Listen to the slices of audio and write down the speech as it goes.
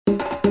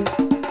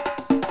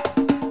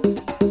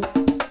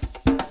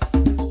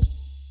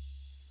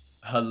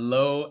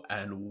Hello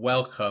and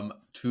welcome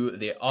to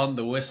the On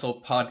the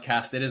Whistle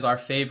podcast. It is our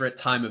favorite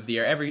time of the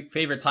year, every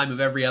favorite time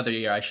of every other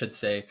year, I should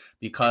say,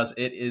 because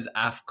it is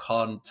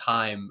AFCON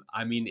time.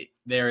 I mean,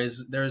 there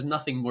is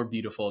nothing more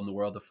beautiful in the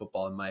world of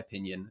football, in my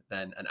opinion,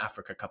 than an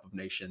Africa Cup of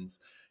Nations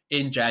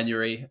in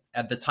January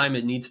at the time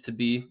it needs to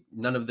be.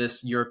 None of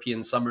this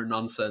European summer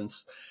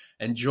nonsense.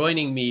 And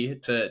joining me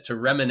to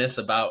reminisce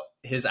about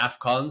his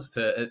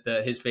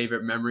AFCONs, his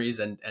favorite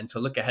memories, and to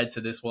look ahead to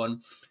this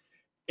one,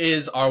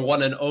 is our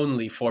one and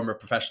only former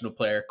professional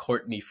player,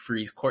 Courtney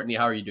Fries. Courtney,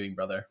 how are you doing,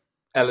 brother?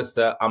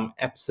 Alistair, I'm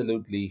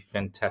absolutely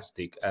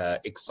fantastic.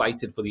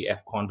 Excited for the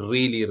AFCON.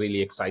 Really, really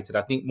excited.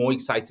 I think more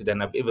excited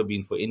than I've ever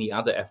been for any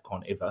other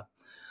AFCON ever.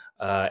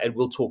 And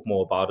we'll talk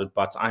more about it,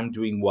 but I'm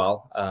doing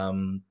well.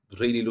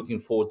 Really looking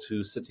forward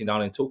to sitting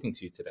down and talking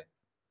to you today.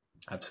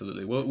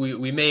 Absolutely. Well,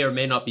 we may or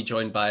may not be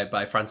joined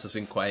by Francis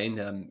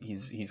Nkwain.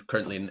 He's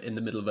currently in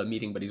the middle of a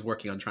meeting, but he's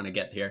working on trying to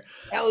get here.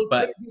 El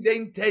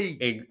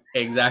Presidente.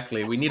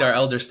 Exactly. We need our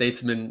elder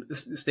statesman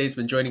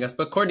joining us.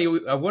 But Courtney,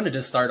 I wanted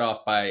to start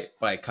off by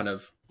kind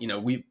of,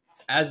 we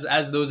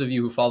as those of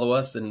you who follow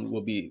us and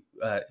will be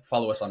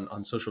follow us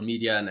on social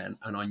media and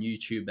on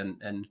YouTube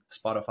and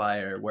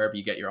Spotify or wherever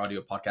you get your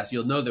audio podcasts,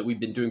 you'll know that we've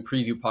been doing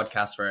preview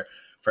podcasts for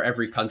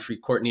every country.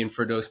 Courtney and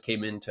Firdos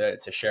came in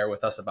to share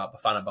with us about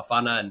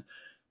Bafana, and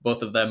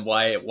both of them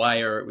why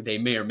or they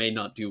may or may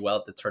not do well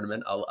at the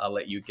tournament. I'll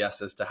let you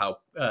guess as to how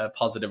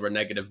positive or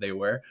negative they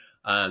were,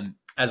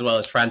 as well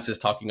as Francis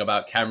talking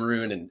about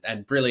Cameroon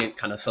and brilliant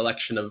kind of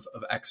selection of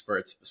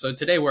experts. So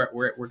today we're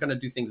going to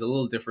do things a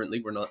little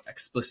differently. We're not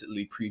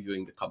explicitly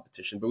previewing the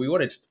competition, but we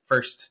wanted to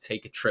first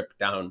take a trip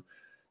down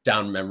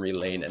memory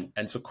lane.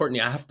 And so, Courtney,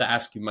 I have to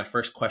ask you, my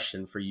first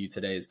question for you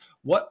today is,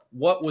 what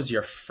was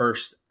your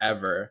first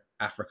ever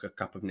Africa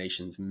Cup of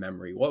Nations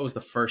memory? What was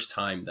the first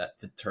time that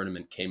the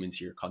tournament came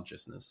into your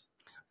consciousness?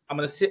 I'm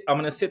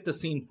gonna set the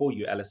scene for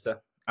you,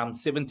 Alistair. I'm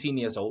 17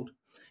 years old,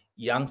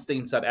 youngster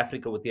in South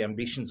Africa with the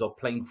ambitions of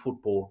playing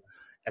football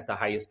at the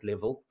highest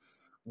level.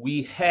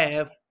 We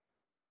have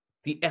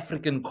the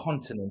African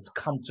continent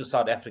come to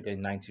South Africa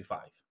in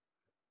 95,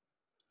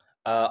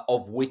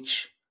 of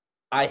which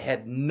I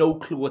had no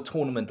clue a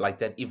tournament like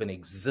that even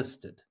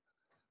existed.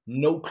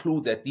 No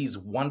clue that these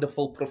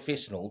wonderful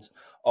professionals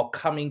are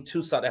coming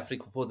to South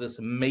Africa for this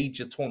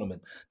major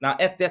tournament. Now,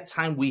 at that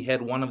time, we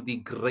had one of the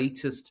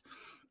greatest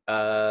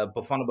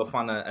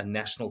Bafana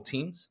national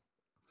teams.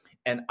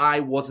 And I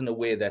wasn't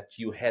aware that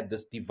you had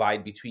this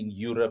divide between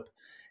Europe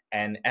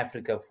and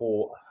Africa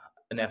for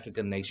an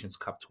African Nations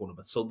Cup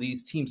tournament. So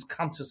these teams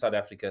come to South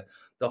Africa.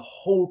 The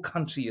whole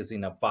country is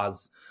in a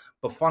buzz.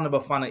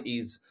 Bafana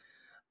is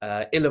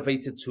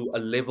elevated to a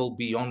level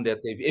beyond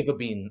that they've ever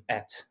been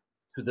at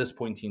to this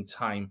point in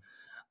time.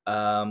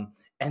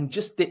 And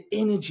just the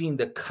energy in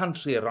the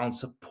country around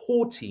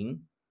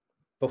supporting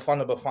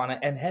Bafana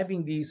and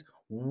having these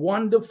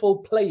wonderful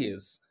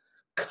players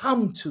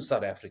come to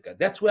South Africa.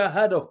 That's where I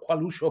heard of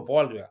Kwalusho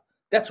Bolya.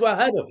 That's where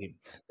I heard of him.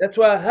 That's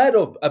where I heard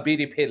of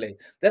Abedi Pele.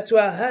 That's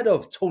where I heard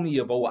of Tony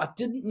Yeboah. I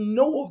didn't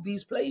know of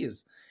these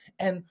players.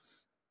 And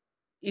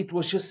it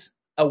was just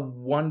a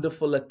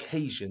wonderful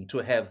occasion to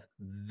have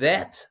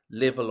that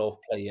level of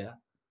player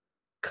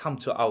come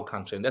to our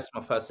country. And that's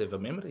my first ever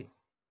memory.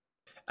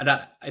 And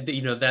that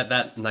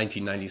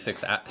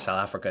 1996 South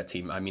Africa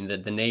team, I mean, the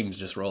names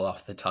just roll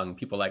off the tongue.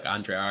 People like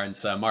Andre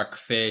Arendse, Mark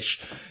Fish,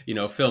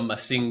 Phil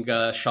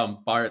Masinga, Sean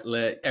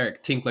Bartlett,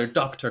 Eric Tinkler,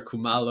 Dr.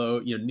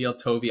 Kumalo, Neil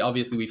Tovey.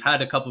 Obviously, we've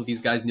had a couple of these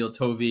guys, Neil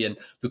Tovey and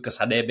Lucas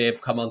Hadebe,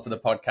 have come onto the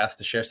podcast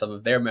to share some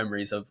of their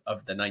memories of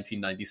the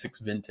 1996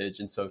 vintage.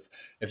 And so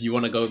if you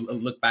want to go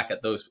look back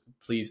at those,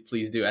 please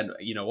do. And,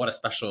 what a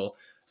special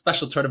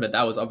tournament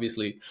that was.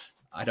 Obviously,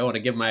 I don't want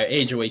to give my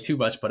age away too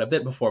much, but a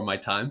bit before my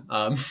time.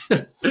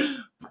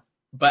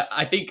 But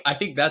I think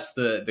that's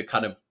the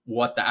kind of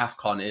what the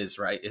AFCON is,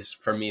 right?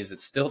 For me,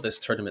 it's still this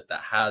tournament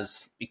that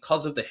has,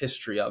 because of the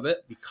history of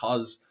it,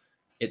 because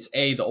it's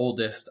the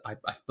oldest, I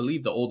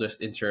believe the oldest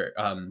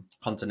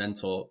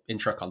intracontinental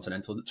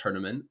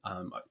tournament,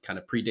 kind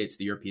of predates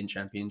the European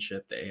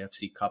Championship, the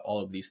AFC Cup,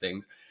 all of these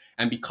things.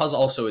 And because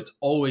also it's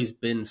always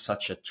been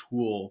such a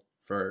tool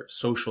for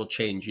social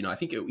change. I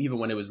think even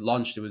when it was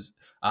launched, it was,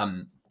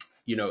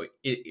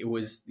 it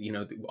was,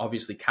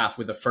 obviously CAF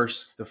were the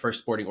first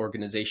sporting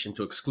organization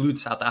to exclude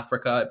South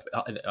Africa,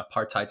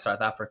 apartheid South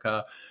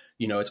Africa.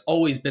 It's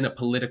always been a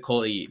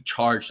politically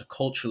charged,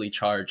 culturally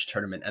charged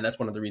tournament. And that's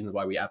one of the reasons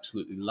why we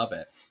absolutely love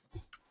it.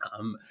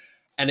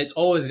 And it's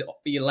always,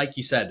 like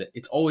you said,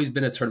 it's always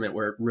been a tournament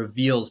where it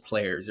reveals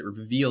players, it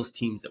reveals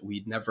teams that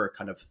we'd never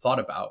kind of thought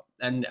about.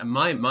 And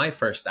my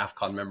first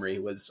AFCON memory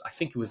was, I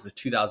think it was the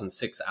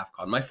 2006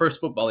 AFCON. My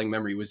first footballing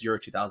memory was Euro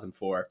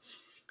 2004.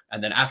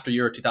 And then after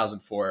Euro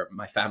 2004,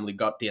 my family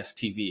got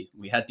DSTV.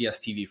 We had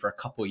DSTV for a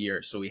couple of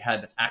years, so we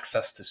had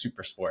access to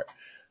SuperSport.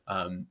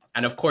 And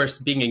of course,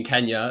 being in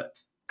Kenya,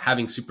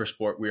 having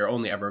SuperSport, we were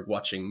only ever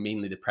watching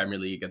mainly the Premier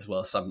League as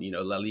well as some,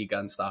 La Liga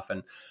and stuff.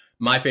 And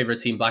my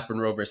favorite team, Blackburn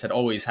Rovers, had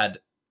always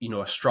had,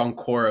 a strong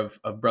core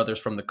of brothers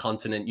from the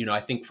continent.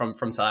 I think from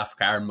South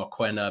Africa, Aaron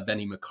Mokoena,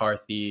 Benny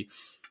McCarthy,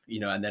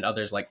 and then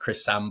others like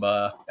Chris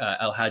Samba,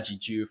 El Hadji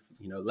Diouf,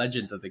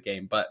 legends of the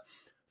game. But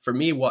for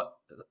me,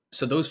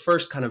 so those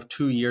first kind of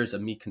 2 years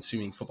of me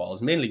consuming football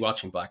was mainly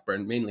watching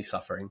Blackburn, mainly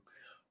suffering,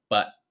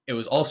 but it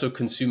was also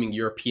consuming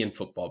European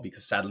football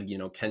because sadly,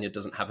 Kenya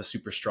doesn't have a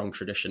super strong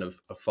tradition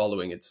of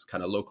following its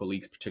kind of local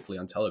leagues, particularly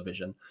on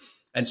television.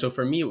 And so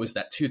for me, it was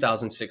that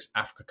 2006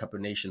 Africa Cup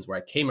of Nations where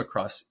I came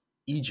across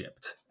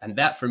Egypt. And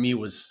that for me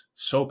was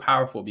so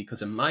powerful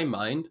because in my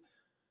mind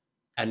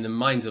and the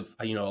minds of,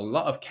 a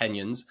lot of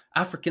Kenyans,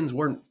 Africans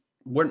weren't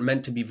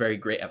meant to be very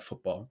great at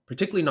football,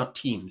 particularly not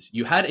teams.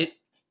 You had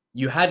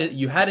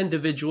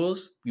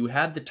individuals, you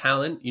had the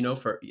talent,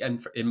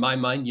 in my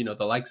mind,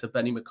 the likes of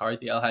Benny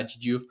McCarthy, El Hadji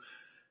Diouf,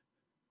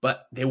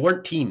 but they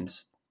weren't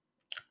teams.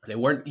 They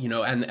weren't,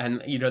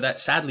 and that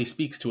sadly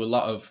speaks to a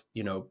lot of,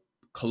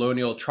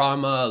 colonial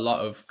trauma, a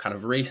lot of kind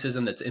of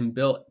racism that's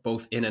inbuilt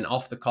both in and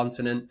off the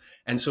continent.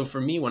 And so for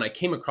me, when I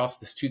came across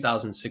this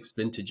 2006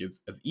 vintage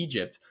of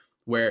Egypt,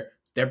 where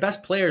their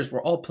best players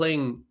were all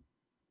playing,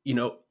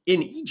 in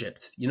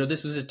Egypt,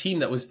 this was a team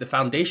that was the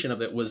foundation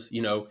of it was,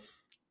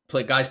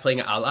 guys playing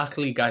at Al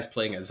Ahly, guys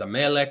playing at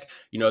Zamalek,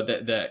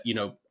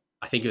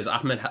 I think it was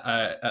Ahmed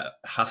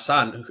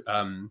Hassan,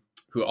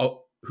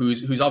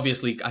 who's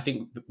obviously, I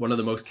think, one of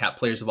the most capped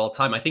players of all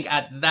time. I think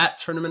at that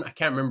tournament, I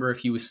can't remember if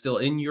he was still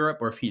in Europe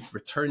or if he'd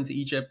returned to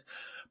Egypt.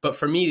 But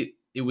for me,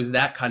 it was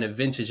that kind of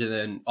vintage. And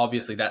then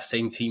obviously that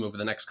same team over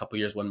the next couple of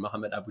years when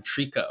Mohamed Abu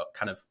Trika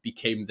kind of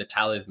became the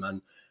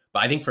talisman.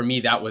 But I think for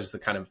me, that was the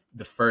kind of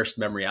the first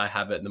memory I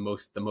have it, and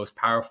the most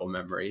powerful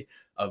memory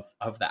of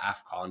the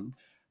AFCON.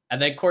 And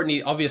then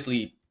Courtney,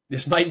 obviously,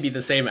 this might be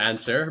the same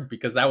answer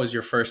because that was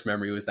your first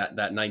memory, was that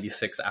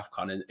 96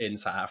 AFCON in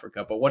South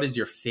Africa. But what is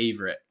your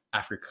favorite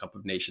Africa Cup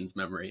of Nations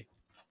memory?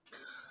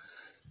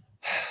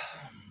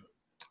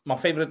 My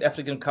favorite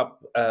African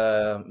Cup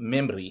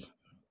memory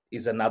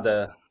is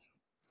another,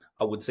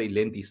 I would say,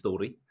 lengthy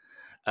story.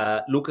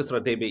 Lucas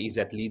Radebe is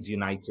at Leeds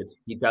United.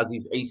 He does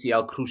his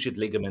ACL cruciate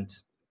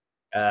ligament.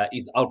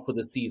 Is out for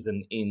the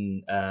season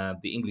in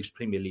the English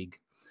Premier League.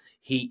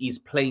 He is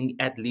playing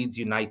at Leeds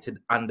United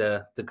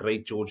under the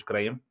great George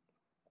Graham,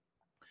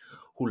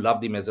 who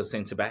loved him as a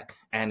centre-back,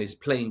 and is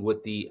playing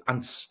with the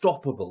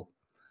unstoppable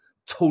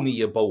Tony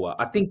Yeboah.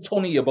 I think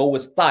Tony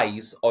Yeboah's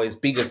thighs are as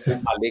big as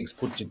both my legs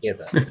put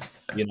together.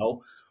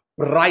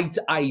 Bright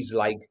eyes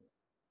like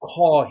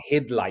car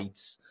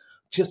headlights.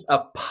 Just a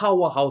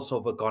powerhouse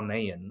of a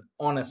Ghanaian.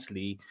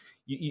 Honestly,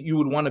 you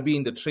would want to be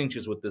in the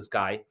trenches with this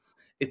guy.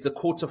 It's a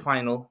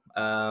quarterfinal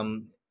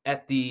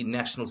at the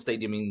National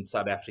Stadium in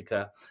South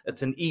Africa.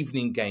 It's an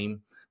evening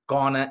game.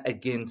 Ghana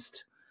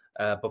against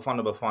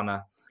Bafana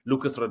Bafana.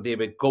 Lucas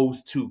Radebe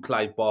goes to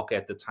Clive Barker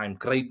at the time,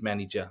 great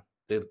manager,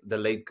 the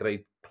late,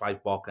 great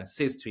Clive Barker,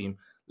 says to him,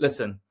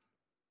 listen,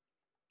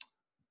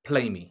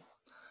 play me.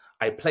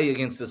 I play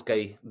against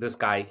this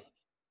guy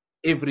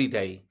every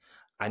day.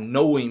 I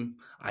know him.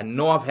 I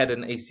know I've had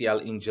an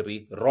ACL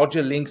injury.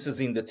 Roger Links is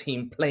in the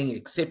team playing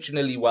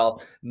exceptionally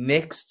well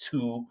next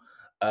to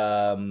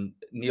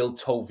Neil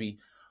Tovey.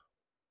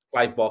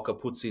 Clive Barker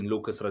puts in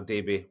Lucas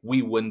Radebe.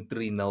 We win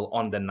 3-0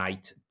 on the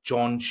night.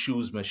 John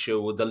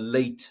Shoes-Michel, the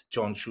late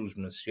John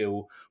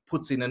Shoes-Michel,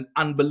 puts in an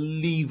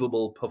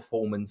unbelievable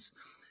performance.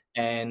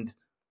 And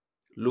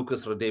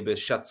Lucas Radebe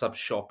shuts up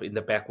shop in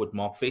the back with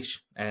Mark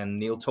Fish and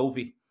Neil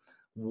Tovey.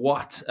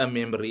 What a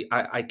memory.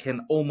 I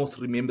can almost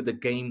remember the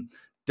game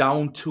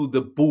down to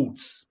the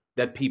boots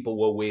that people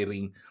were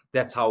wearing.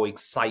 That's how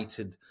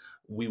excited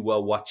we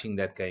were watching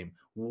that game.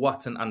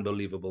 What an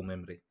unbelievable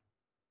memory.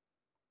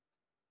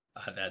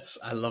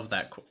 I love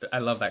that. I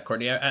love that,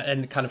 Courtney.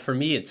 And kind of for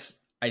me, it's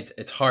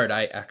hard.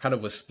 I kind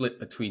of was split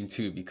between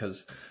two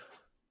because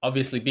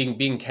obviously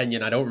being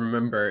Kenyan, I don't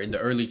remember in the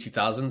early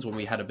 2000s when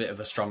we had a bit of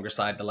a stronger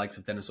side, the likes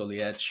of Dennis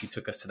Oliech, who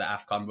took us to the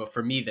AFCON. But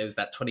for me, there's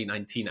that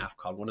 2019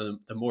 AFCON, one of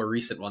the more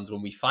recent ones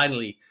when we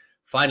finally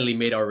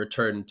made our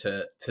return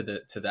to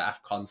the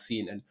AFCON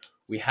scene. And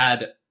we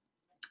had,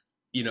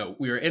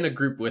 we were in a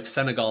group with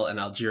Senegal and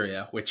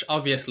Algeria, which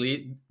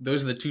obviously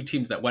those are the two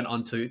teams that went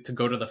on to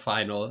go to the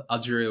final.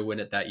 Algeria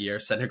win it that year,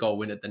 Senegal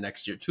win it the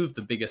next year, two of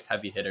the biggest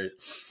heavy hitters.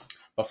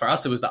 But for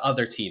us, it was the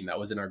other team that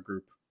was in our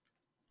group,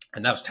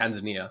 and that was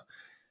Tanzania.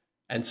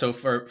 And so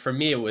for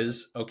me, it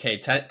was, okay,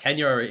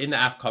 Kenya are in the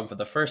AFCON for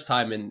the first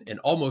time in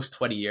almost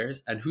 20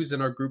 years. And who's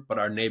in our group but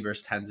our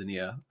neighbors,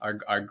 Tanzania,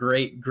 our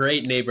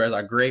great neighbors,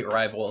 our great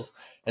rivals.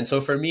 And so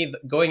for me,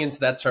 going into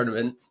that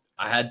tournament,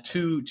 I had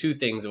two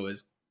things. It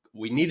was,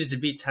 we needed to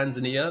beat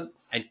Tanzania,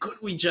 and could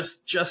we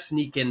just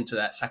sneak into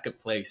that second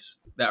place,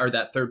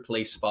 that third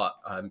place spot?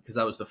 Because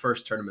that was the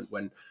first tournament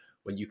when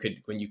you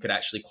could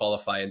actually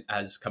qualify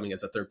as coming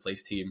as a third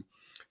place team.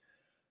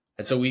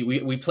 And so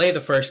we played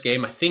the first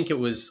game. I think it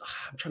was,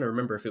 I'm trying to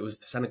remember if it was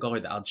the Senegal or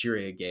the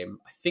Algeria game.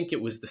 I think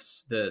it was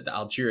the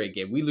Algeria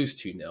game. We lose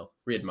 2-0.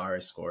 Riyad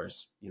Mahrez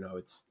scores.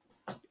 It's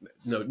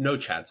no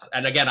chance.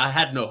 And again, I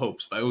had no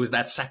hopes, but it was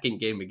that second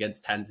game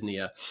against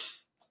Tanzania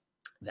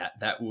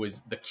that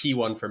was the key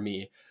one for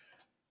me.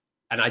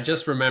 And I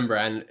just remember,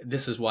 and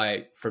this is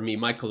why for me,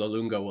 Michael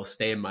Olunga will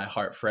stay in my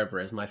heart forever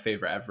as my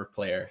favorite ever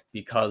player,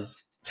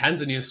 because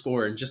Tanzania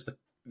score in just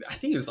I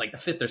think it was like the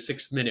 5th or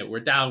 6th minute. We're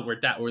down.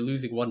 We're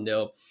losing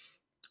 1-0.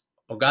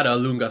 Ogada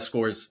Alunga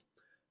scores,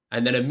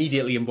 and then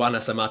immediately Mbwana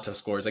Samata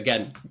scores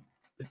again.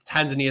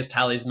 Tanzania's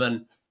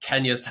talisman,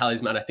 Kenya's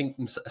talisman. I think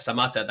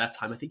Samata at that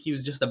time, I think he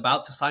was just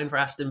about to sign for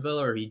Aston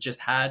Villa, or he just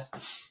had.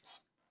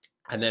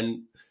 And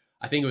then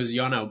I think it was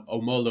Yana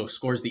Omolo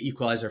scores the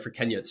equalizer for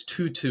Kenya. It's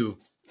 2-2.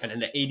 And in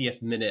the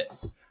 80th minute,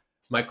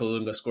 Michael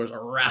Lunga scores a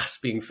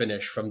rasping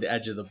finish from the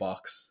edge of the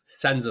box,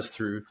 sends us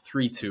through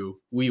 3-2.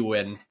 We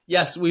win.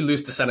 Yes, we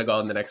lose to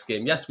Senegal in the next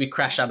game. Yes, we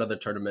crash out of the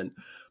tournament.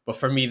 But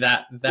for me,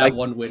 that Like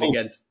one win both.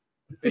 against,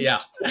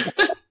 yeah.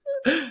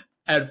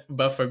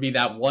 But for me,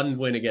 that one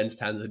win against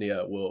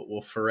Tanzania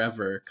will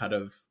forever kind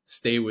of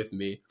stay with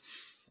me.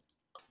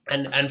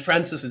 And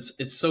Francis,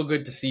 it's so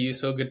good to see you.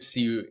 So good to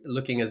see you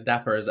looking as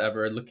dapper as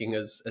ever, looking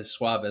as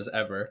suave as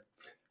ever.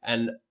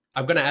 And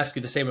I'm going to ask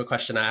you the same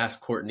question I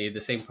asked Courtney. The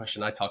same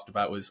question I talked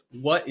about was,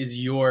 what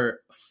is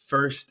your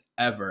first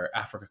ever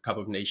Africa Cup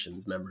of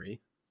Nations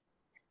memory?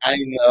 I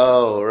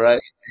know,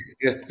 right?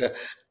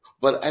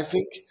 But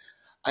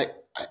I,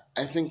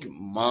 I think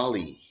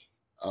Mali.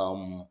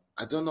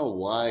 I don't know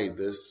why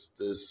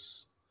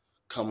this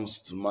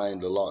comes to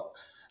mind a lot.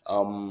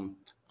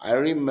 I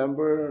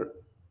remember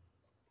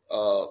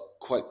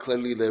quite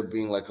clearly there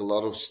being like a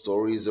lot of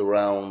stories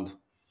around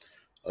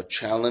a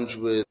challenge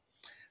with.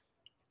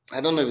 I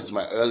don't know if it's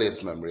my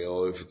earliest memory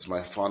or if it's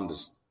my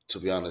fondest. To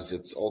be honest,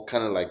 it's all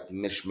kind of like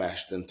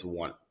mishmashed into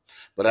one.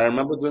 But I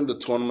remember during the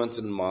tournament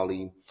in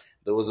Mali,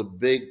 there was a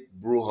big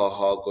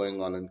brouhaha going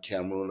on in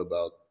Cameroon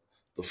about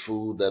the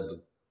food that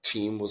the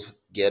team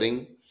was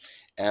getting,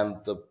 and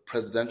the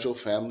presidential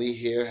family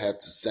here had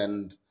to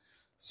send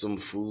some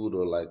food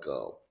or like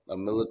a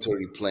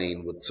military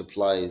plane with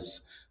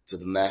supplies to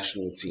the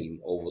national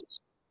team over,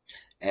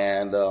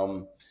 and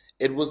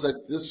it was like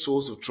this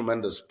source of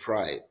tremendous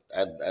pride.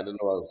 I don't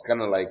know. It was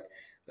kind of like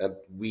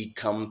that we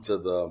come to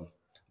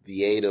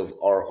the aid of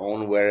our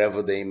own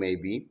wherever they may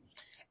be,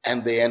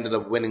 and they ended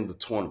up winning the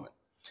tournament.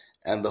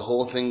 And the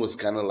whole thing was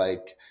kind of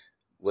like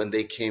when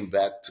they came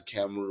back to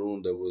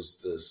Cameroon, there was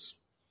this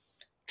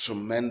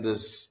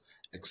tremendous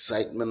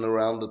excitement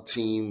around the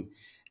team,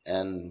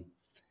 and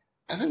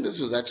I think this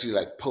was actually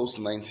like post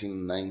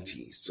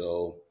 1990,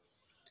 so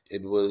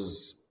it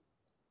was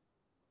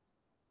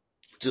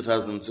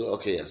 2002.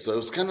 Okay, yeah. So it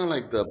was kind of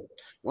like the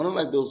one of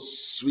like those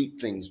sweet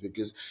things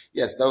because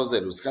yes, that was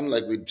it. It was kind of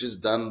like we'd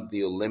just done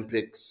the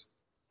Olympics,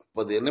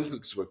 but the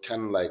Olympics were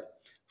kind of like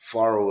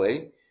far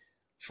away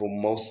for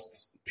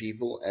most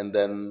people, and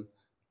then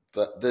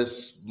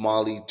this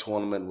Mali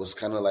tournament was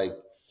kind of like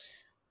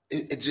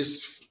it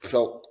just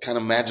felt kind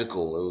of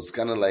magical. It was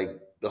kind of like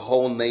the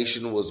whole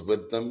nation was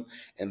with them,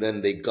 and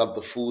then they got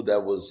the food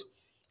that was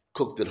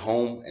cooked at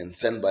home and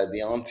sent by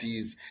the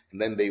aunties,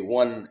 and then they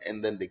won,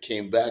 and then they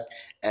came back,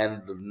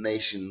 and the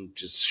nation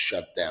just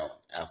shut down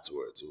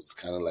afterwards. It was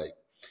kind of like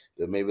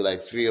there were maybe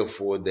like 3 or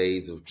 4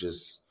 days of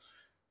just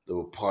there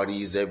were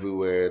parties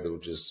everywhere. There were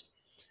just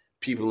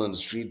people in the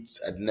streets.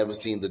 I'd never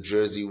seen the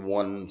jersey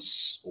worn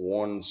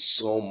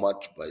so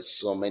much by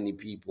so many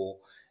people.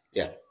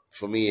 Yeah,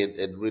 for me,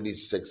 it really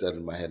sticks out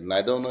in my head. And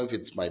I don't know if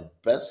it's my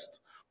best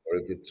or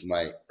if it's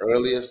my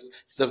earliest.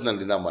 It's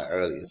definitely not my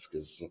earliest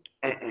because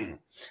I just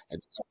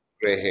have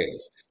gray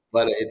hairs.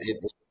 But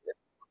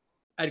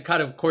And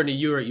kind of, Courtney,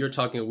 you're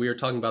talking. We were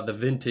talking about the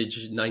vintage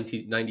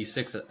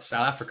 1996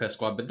 South Africa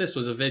squad, but this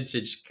was a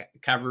vintage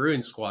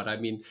Cameroon squad. I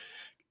mean,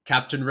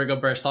 Captain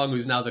Rigobert Song,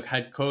 who's now the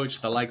head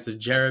coach, the likes of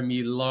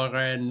Jeremy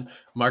Lauren,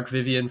 Mark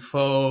Vivian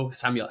Foe,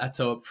 Samuel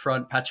Eto'o up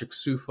front, Patrick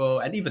Sufo,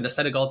 and even the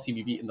Senegal team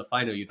you beat in the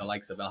final, you the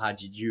likes of El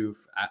Hadji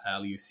Diouf,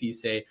 Aliou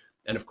Cisse,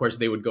 and of course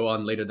they would go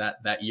on later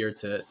that year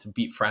to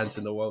beat France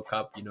in the World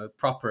Cup. You know,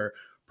 proper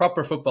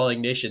footballing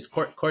nations.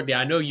 Courtney,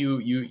 I know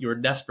you're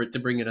desperate to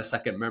bring in a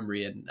second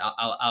memory, and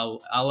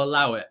I'll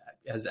allow it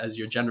as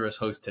your generous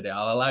host today.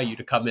 I'll allow you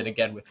to come in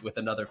again with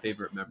another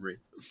favorite memory.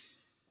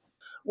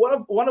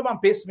 One of my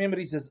best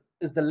memories is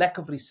the lack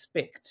of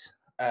respect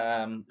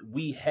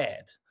we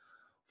had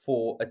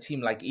for a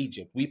team like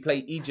Egypt. We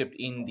played Egypt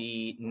in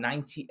the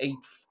 '98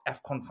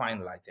 AFCON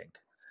final, I think.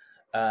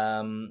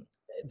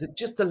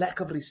 Just the lack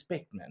of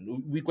respect,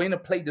 man. We're going to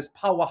play this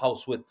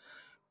powerhouse with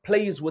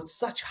players with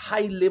such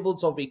high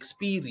levels of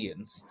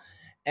experience,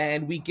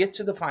 and we get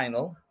to the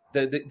final.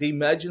 The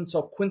emergence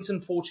of Quinton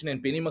Fortune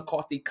and Benny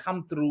McCarthy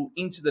come through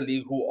into the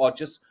league, who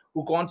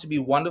go on to be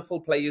wonderful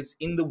players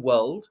in the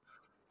world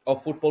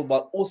of football,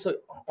 but also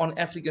on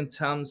African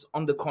terms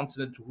on the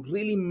continent, who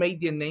really made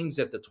their names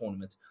at the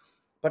tournament.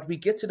 But we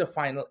get to the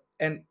final,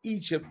 and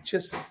Egypt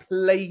just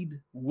played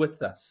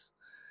with us.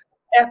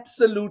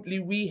 Absolutely,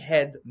 we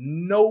had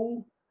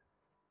no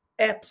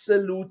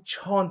absolute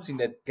chance in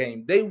that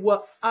game. They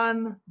were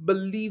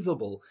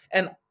unbelievable.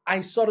 And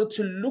I started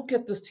to look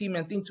at this team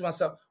and think to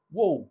myself,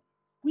 whoa,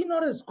 we're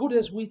not as good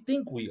as we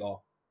think we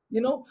are.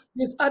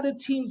 There's other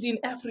teams in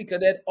Africa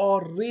that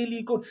are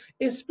really good,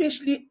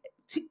 especially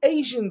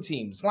Asian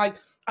teams. Like,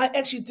 I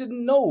actually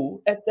didn't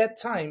know at that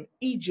time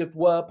Egypt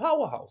were a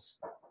powerhouse.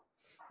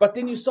 But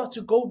then you start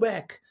to go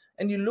back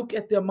and you look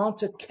at the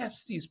amount of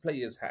caps these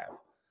players have.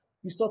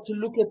 You start to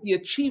look at the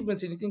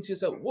achievements and you think to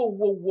yourself, whoa,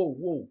 whoa, whoa,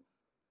 whoa.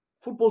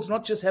 Football's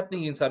not just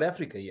happening in South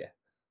Africa here,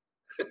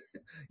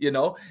 you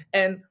know?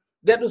 And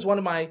that was one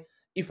of my,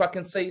 if I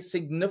can say,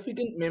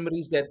 significant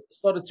memories that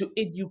started to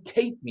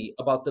educate me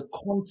about the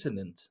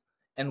continent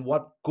and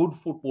what good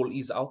football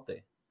is out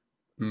there.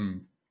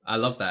 I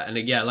love that, and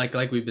yeah, like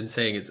we've been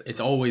saying, it's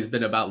always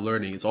been about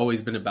learning. It's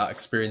always been about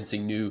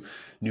experiencing new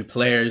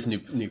players, new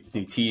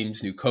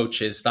teams, new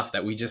coaches, stuff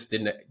that we just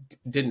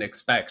didn't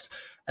expect.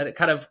 And it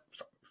kind of,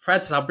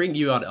 Francis, I'll bring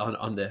you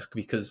on this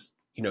because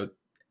the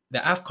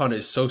AFCON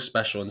is so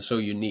special and so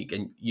unique,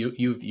 and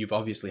you've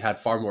obviously had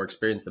far more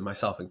experience than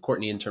myself and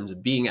Courtney in terms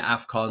of being at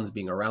AFCONs,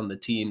 being around the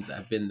teams that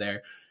have been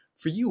there.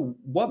 For you,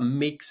 what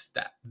makes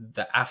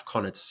the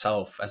AFCON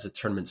itself as a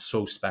tournament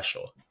so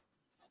special?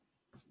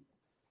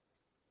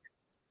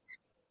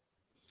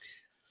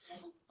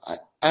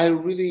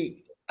 I've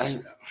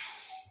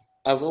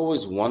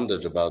always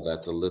wondered about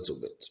that a little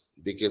bit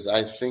because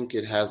I think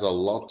it has a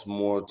lot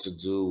more to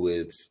do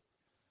with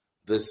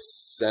this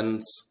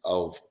sense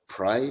of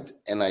pride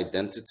and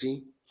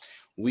identity.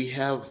 We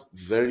have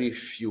very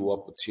few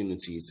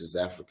opportunities as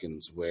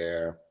Africans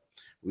where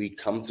we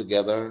come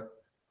together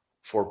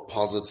for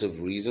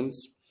positive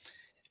reasons.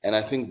 And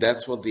I think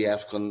that's what the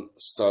AFCON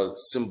started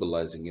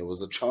symbolizing. It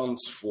was a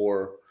chance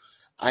for,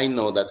 I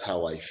know that's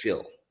how I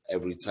feel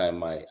every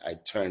time I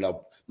turn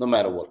up, no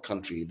matter what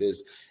country it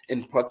is.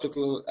 In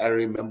particular, I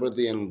remember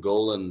the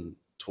Angolan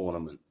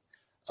tournament.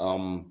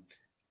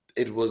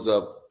 It was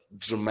a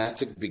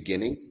dramatic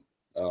beginning,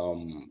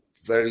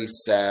 very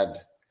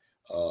sad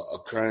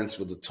occurrence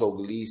with the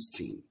Togolese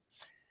team.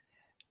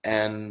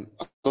 And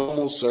under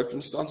normal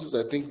circumstances,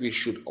 I think we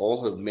should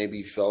all have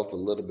maybe felt a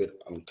little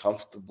bit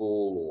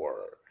uncomfortable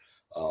or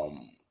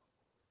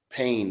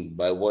pained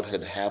by what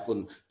had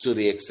happened to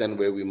the extent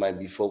where we might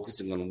be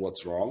focusing on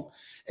what's wrong.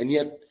 And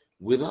yet,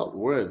 without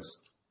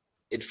words,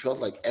 it felt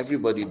like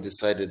everybody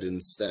decided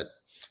instead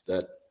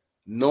that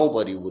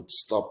nobody would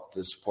stop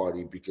this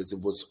party because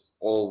it was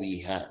all we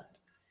had.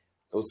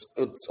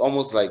 It's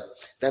almost like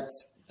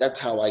that's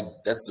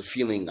the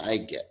feeling I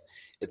get.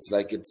 It's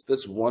like it's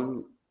this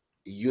one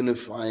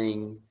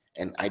unifying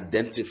and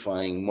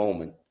identifying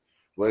moment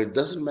where it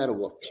doesn't matter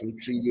what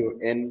country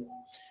you're in,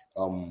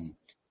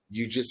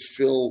 you just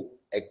feel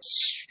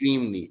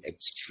extremely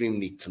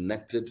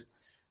connected.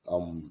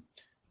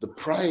 The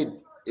pride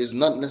is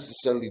not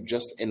necessarily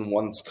just in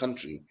one's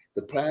country.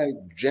 The pride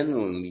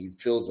genuinely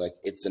feels like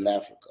it's in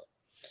Africa.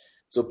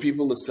 So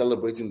people are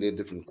celebrating their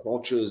different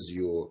cultures.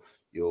 You're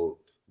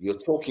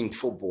talking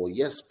football,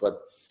 yes, but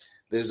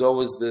there's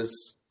always this.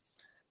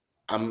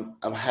 I'm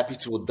happy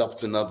to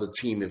adopt another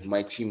team if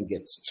my team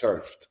gets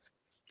turfed,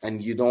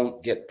 and you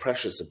don't get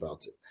precious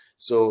about it.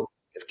 So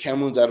if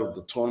Cameroon's out of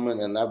the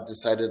tournament, and I've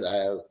decided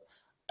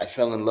I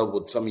fell in love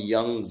with some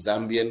young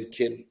Zambian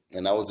kid,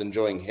 and I was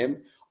enjoying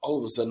him, all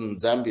of a sudden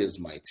Zambia is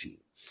my team,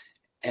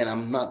 and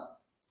I'm not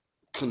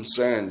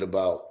concerned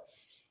about.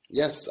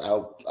 Yes,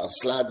 I'll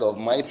slag off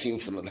my team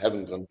for not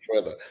having gone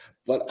further,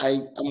 but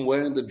I'm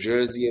wearing the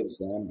jersey of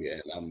Zambia,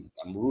 and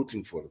I'm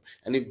rooting for them.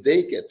 And if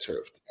they get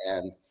turfed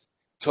and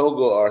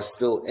Togo are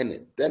still in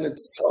it, then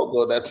it's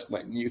Togo. That's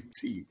my new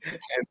team.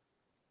 And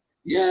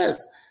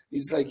yes,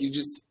 it's like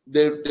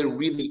there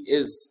really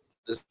is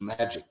this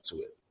magic to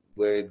it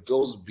where it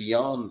goes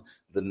beyond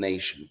the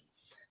nation,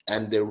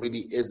 and there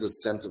really is a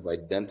sense of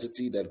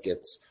identity that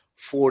gets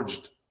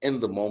forged in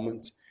the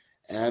moment.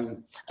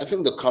 And I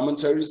think the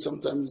commentary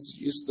sometimes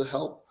used to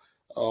help.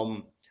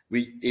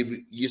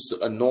 It used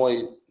to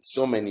annoy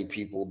so many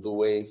people the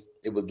way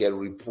it would get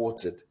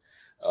reported.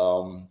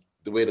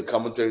 The way the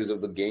commentaries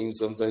of the game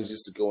sometimes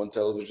used to go on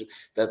television,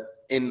 that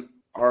in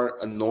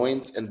our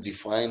annoyance and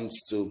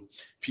defiance to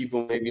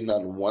people maybe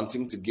not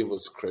wanting to give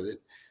us credit,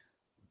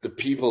 the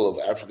people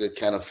of Africa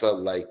kind of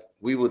felt like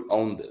we would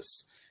own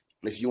this.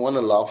 If you want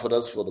to laugh at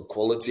us for the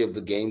quality of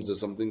the games or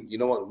something, you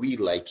know what? We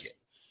like it.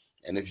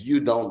 And if you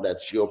don't,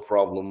 that's your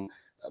problem.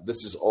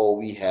 This is all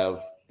we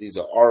have. These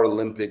are our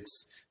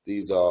Olympics.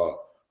 These are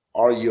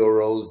our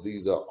Euros.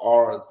 These are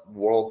our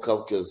World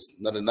Cup, because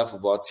not enough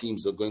of our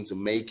teams are going to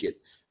make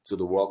it to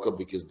the World Cup,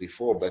 because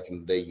before, back in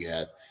the day, you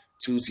had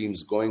 2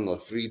 teams going or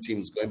 3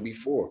 teams going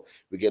before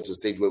we get to a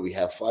stage where we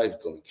have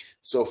 5 going.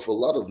 So for a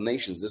lot of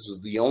nations, this was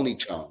the only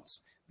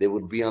chance they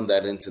would be on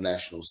that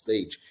international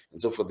stage.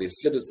 And so for their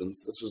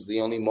citizens, this was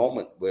the only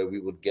moment where we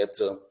would get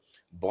to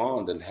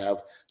bond and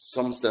have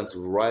some sense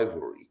of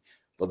rivalry.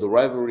 But the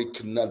rivalry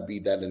could not be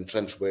that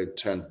entrenched where it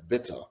turned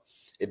bitter.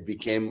 It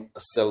became a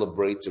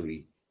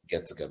celebratory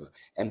get-together.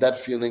 And that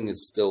feeling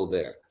is still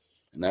there.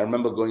 And I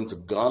remember going to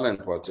Ghana in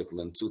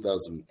particular in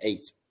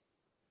 2008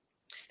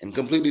 and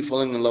completely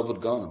falling in love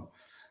with Ghana.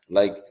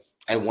 Like,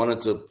 I wanted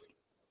to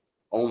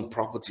own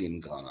property in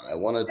Ghana. I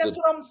wanted That's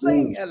to what I'm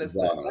saying, move to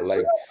Alistair. Ghana.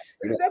 Like,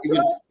 That's what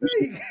I'm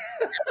saying.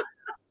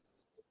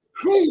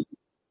 crazy.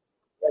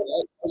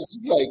 I was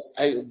just like,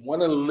 I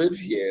want to live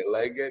here.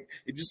 Like,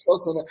 it just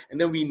felt so nice. And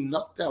then we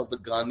knocked out the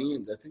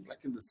Ghanaians, I think,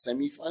 like in the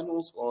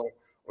semifinals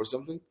or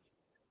something.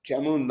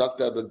 Cameroon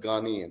knocked out the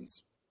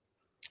Ghanaians.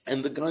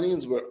 And the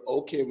Ghanaians were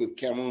okay with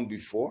Cameroon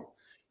before,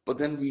 but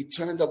then we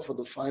turned up for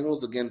the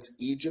finals against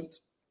Egypt,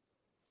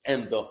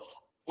 and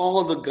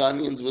all the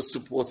Ghanaians were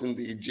supporting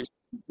the Egyptian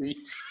team.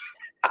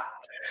 And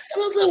I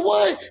was like,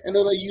 why? And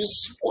they're like, you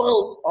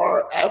spoiled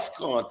our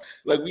AFCON.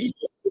 Like, we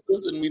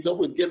and we thought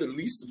we'd get at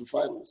least to the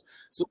finals.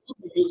 So not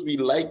because we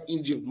like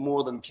Egypt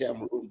more than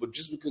Cameroon, but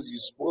just because you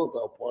spoiled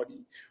our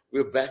party,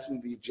 we're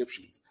backing the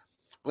Egyptians.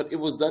 But it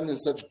was done in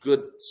such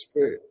good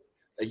spirit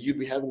that you'd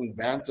be having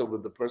banter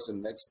with the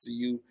person next to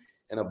you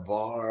in a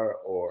bar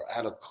or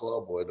at a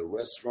club or at a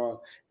restaurant.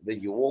 Then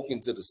you walk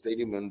into the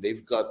stadium and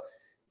they've got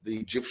the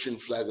Egyptian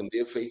flag on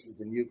their faces,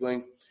 and you're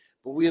going,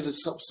 but we are the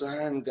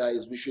sub-Saharan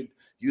guys. We should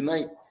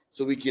unite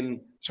so we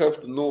can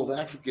turf the North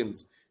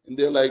Africans. And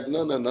they're like,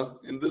 no, no, no.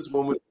 In this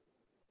moment,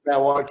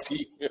 now our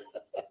team,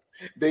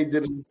 they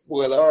didn't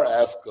spoil our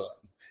AFCON.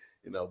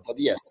 But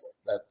yes,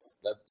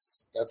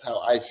 that's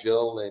how I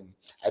feel, and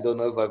I don't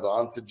know if I've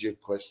answered your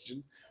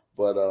question,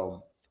 but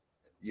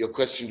your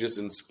question just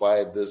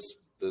inspired this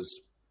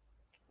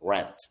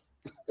rant.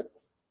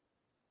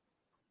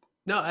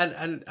 No,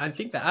 and I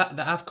think that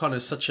the AFCON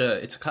is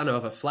it's kind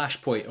of a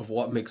flashpoint of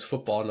what makes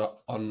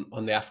football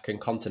on the African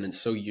continent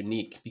so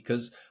unique.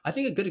 Because I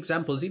think a good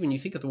example is, even you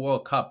think of the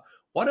World Cup,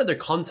 what other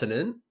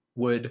continent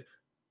would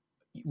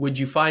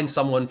you find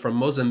someone from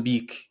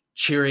Mozambique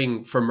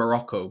cheering for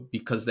Morocco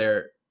because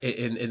they're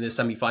in the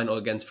semi-final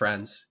against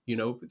France?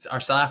 Our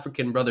South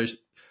African brothers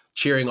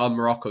cheering on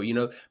Morocco.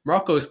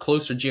 Morocco is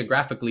closer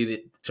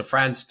geographically to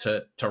France,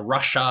 to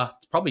Russia,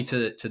 probably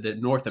to the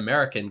North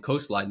American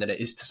coastline than it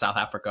is to South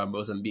Africa and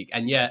Mozambique.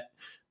 And yet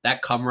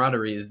that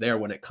camaraderie is there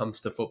when it comes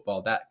to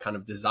football, that kind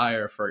of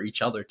desire for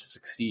each other to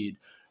succeed,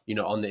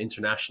 on the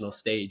international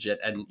stage.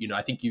 And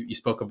I think you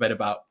spoke a bit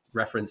about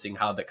referencing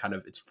how that kind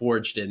of it's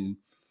forged in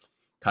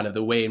kind of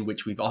the way in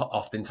which we've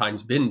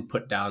oftentimes been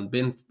put down,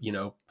 been,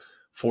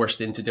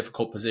 forced into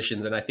difficult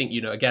positions. And I think,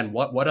 again,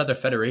 what other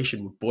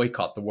federation would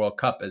boycott the World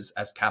Cup as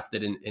CAF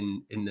did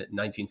in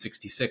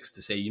 1966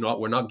 to say, you know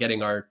what, we're not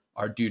getting our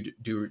due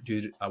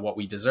what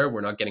we deserve.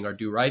 We're not getting our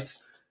due rights.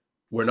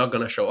 We're not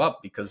going to show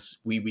up because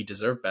we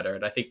deserve better.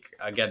 And I think,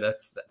 again,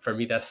 that's, for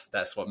me,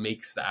 that's what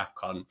makes the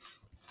AFCON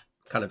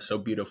kind of so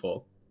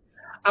beautiful.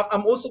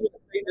 I'm also going to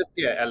say this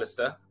here,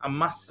 Alistair. I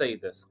must say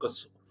this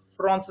because,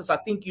 Francis, I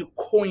think you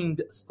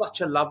coined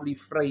such a lovely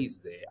phrase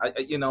there.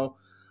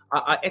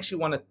 I actually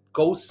want to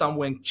go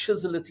somewhere and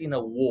chisel it in a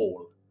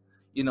wall.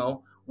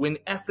 When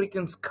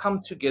Africans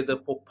come together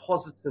for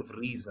positive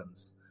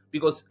reasons,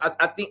 because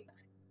I think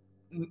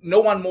no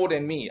one more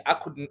than me,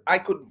 I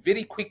could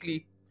very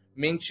quickly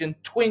mention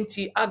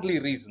 20 ugly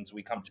reasons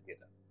we come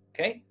together.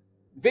 Okay,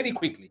 very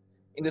quickly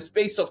in the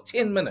space of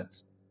 10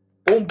 minutes,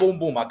 boom, boom,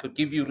 boom. I could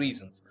give you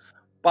reasons,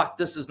 but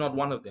this is not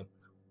one of them.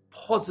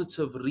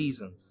 Positive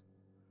reasons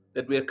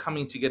that we are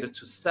coming together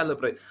to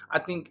celebrate. I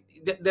think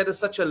that is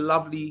such a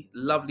lovely,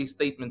 lovely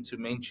statement to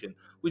mention,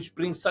 which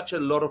brings such a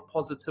lot of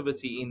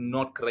positivity in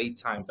not great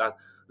times.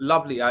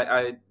 Lovely.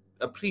 I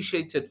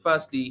appreciated,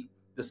 firstly,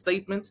 the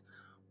statement,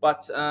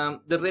 but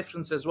the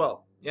reference as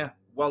well. Yeah,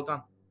 well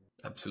done.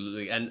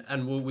 Absolutely.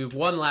 And we have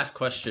one last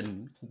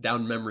question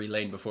down memory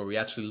lane before we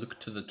actually look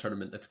to the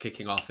tournament that's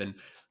kicking off in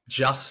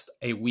just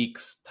a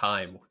week's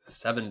time,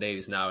 7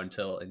 days now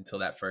until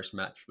that first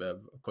match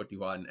of Cote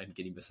d'Ivoire and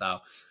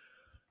Guinea-Bissau.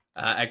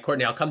 And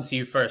Courtney, I'll come to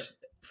you first.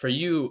 For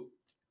you,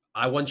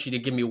 I want you to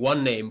give me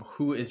one name.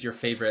 Who is your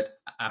favorite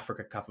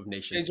Africa Cup of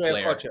Nations Jay Jay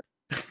player?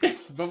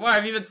 Okocha. Before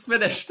I've even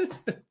finished.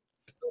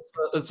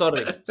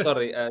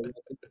 Sorry.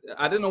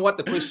 I didn't know what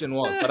the question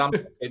was, but I'm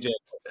Jay.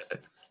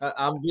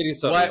 I'm very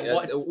sorry.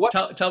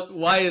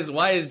 Why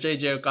is Jay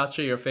Jay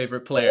Okocha your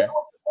favorite player?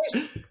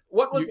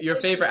 What was your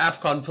favorite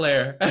AFCON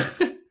player?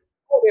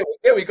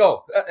 There we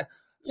go.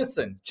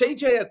 Listen, Jay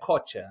Jay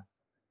Okocha,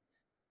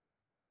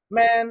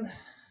 man.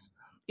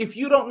 If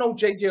you don't know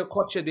Jay Jay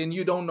Okocha, then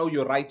you don't know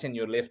your right and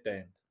your left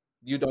hand.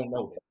 You don't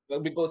know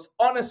it. Because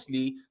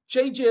honestly,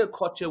 Jay Jay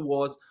Okocha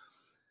was,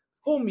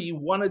 for me,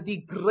 one of the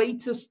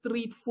greatest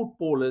street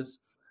footballers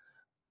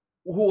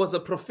who was a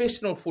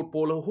professional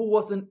footballer, who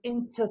was an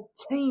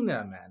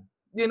entertainer, man.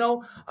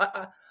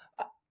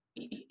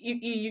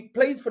 He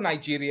played for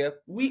Nigeria.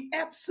 We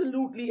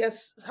absolutely,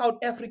 as South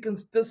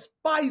Africans,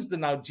 despise the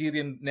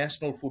Nigerian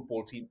national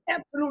football team.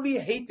 Absolutely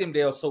hate them.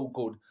 They are so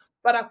good.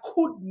 But I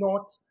could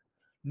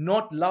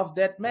not love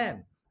that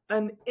man.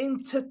 An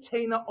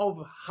entertainer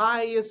of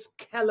highest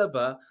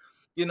caliber.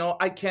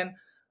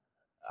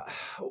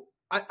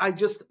 I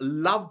just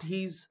loved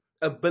his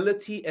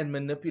ability and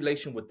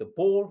manipulation with the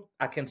ball.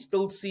 I can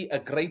still see a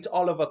great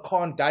Oliver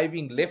Kahn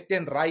diving left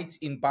and right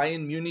in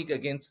Bayern Munich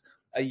against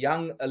a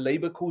young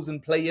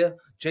Leverkusen player,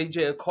 Jay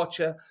Jay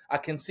Okocha. I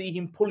can see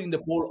him pulling the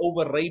ball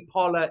over Ray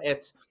Parler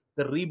at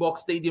the Reebok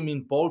Stadium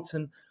in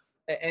Bolton.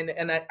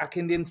 And I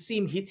can then see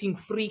him hitting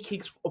free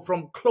kicks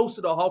from close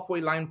to the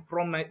halfway line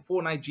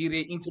for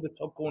Nigeria into the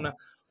top corner.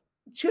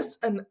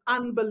 Just an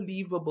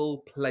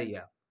unbelievable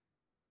player.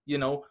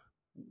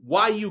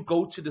 Why you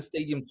go to the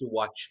stadium to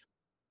watch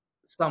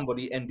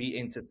somebody and be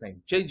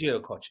entertained. Jay Jay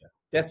Okocha.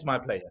 That's my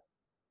player.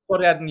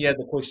 Sorry, I didn't hear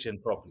the question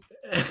properly.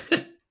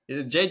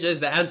 JJ's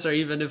the answer,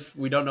 even if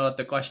we don't know what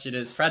the question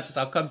is. Francis,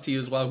 I'll come to you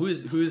as well.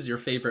 Who's your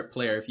favorite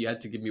player if you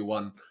had to give me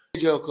one?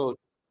 Jay Jay Okocha.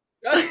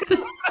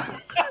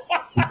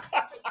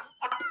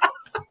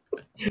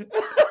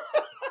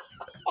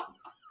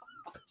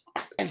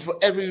 And for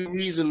every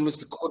reason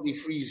Mr. Courtney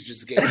Freeze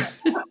just gave.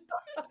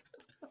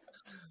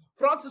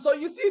 Francis, are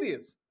you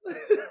serious?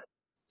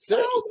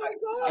 Seriously. Oh my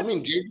God. I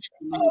mean,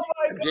 Oh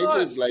my JJ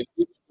God. is like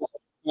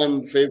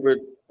my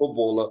favorite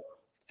footballer,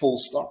 full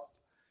stop.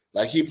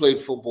 Like, he played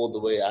football the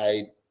way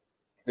I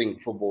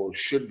think football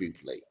should be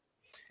played.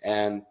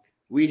 And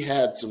we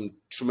had some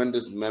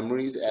tremendous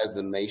memories as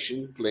a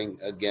nation playing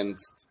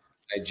against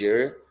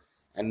Nigeria.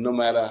 And no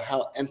matter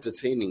how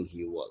entertaining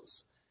he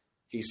was,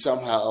 he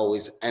somehow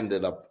always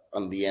ended up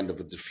on the end of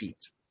a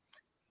defeat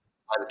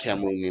by the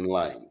Cameroonian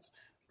Lions.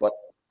 But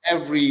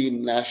every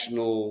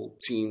national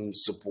team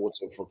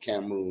supporter for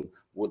Cameroon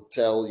would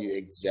tell you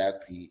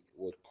exactly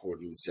what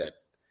Courtney said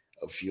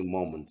a few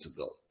moments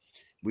ago.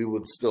 We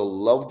would still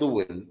love the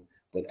win,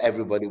 but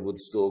everybody would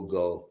still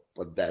go,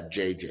 but that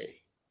JJ.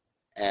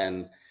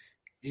 And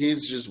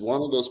he's just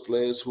one of those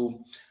players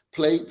who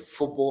played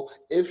football.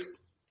 If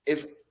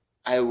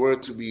I were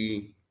to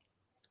be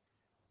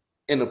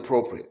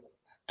inappropriate,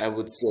 I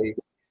would say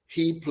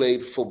he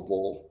played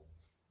football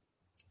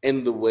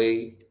in the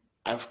way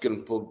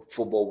African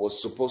football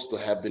was supposed to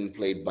have been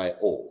played by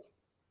all.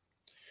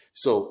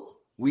 So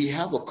we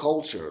have a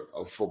culture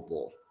of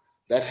football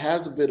that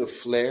has a bit of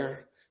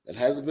flair, that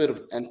has a bit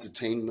of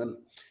entertainment,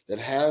 that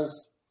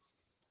has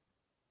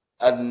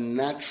a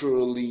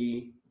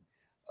naturally,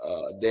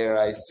 dare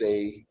I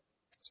say,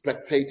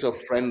 spectator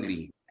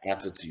friendly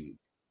attitude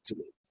to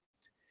it.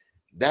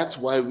 That's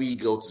why we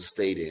go to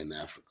stadia in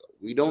Africa.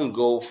 We don't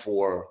go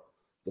for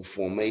the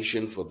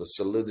formation, for the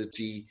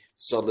solidity,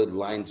 solid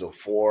lines of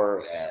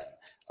four, and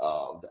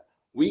uh,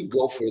 we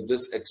go for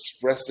this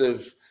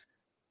expressive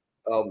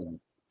um,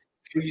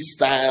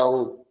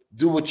 freestyle,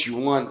 do what you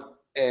want,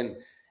 and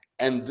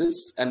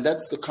that's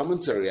the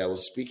commentary I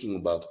was speaking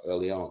about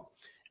early on.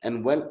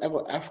 And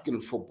whenever African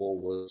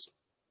football was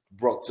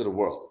brought to the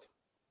world,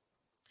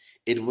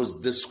 it was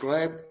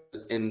described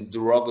in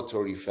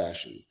derogatory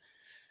fashion.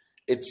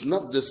 It's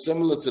not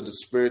dissimilar to the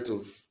spirit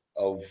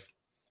of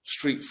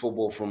street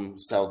football from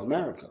South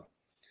America.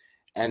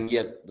 And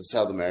yet the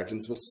South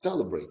Americans were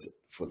celebrated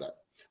for that.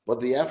 But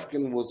the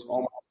African was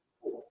almost,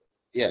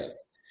 yes,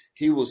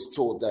 he was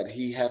told that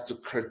he had to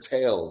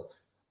curtail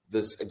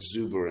this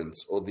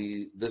exuberance or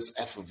this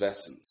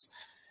effervescence.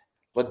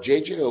 But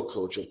JJ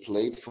Okocha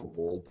played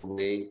football the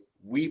way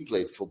we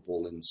played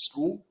football in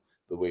school,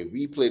 the way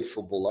we played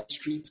football on the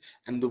street,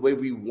 and the way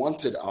we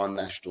wanted our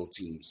national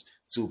teams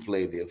to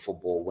play their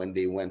football when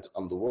they went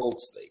on the world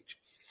stage.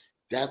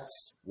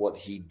 That's what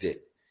he did.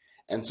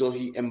 And so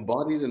he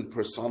embodied and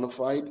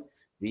personified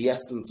the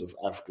essence of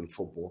African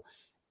football.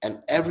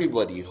 And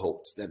everybody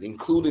hoped that,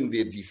 including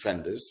their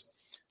defenders,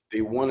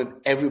 they wanted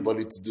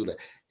everybody to do that.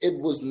 It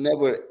was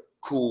never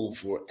cool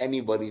for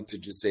anybody to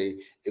just say,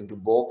 if the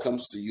ball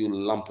comes to you,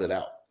 lump it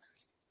out.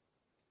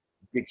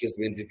 Because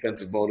we're in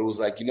defensive mode, it was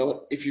like, you know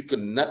what? If you could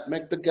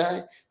nutmeg the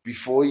guy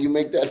before you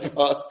make that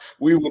pass,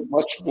 we would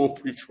much more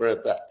prefer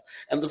that.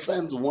 And the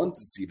fans want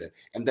to see that.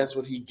 And that's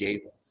what he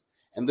gave us.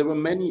 And there were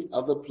many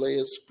other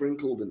players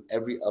sprinkled in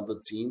every other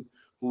team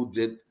who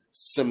did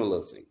similar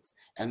things.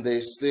 And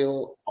there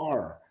still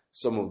are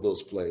some of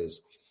those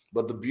players.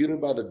 But the beauty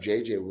about a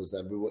JJ was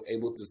that we were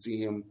able to see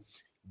him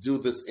do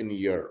this in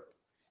Europe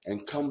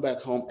and come back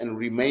home and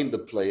remain the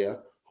player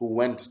who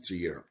went to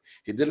Europe.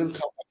 He didn't come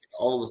back and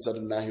all of a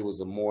sudden now he was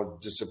a more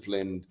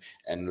disciplined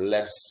and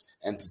less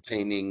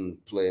entertaining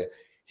player.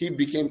 He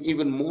became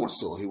even more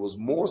so. He was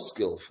more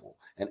skillful.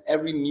 And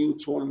every new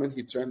tournament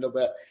he turned up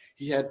at,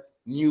 he had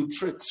new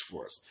tricks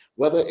for us.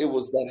 Whether it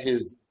was that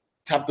his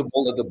tap the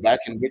ball at the back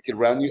and wicket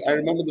around you. I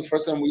remember the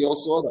first time we all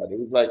saw that. It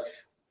was like,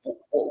 what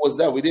was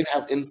that? We didn't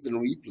have instant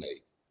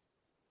replay.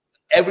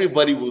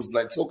 Everybody was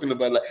like talking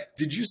about, like,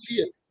 did you see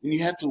it? And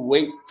you had to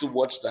wait to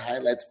watch the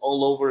highlights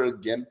all over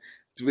again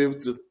to be able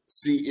to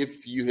see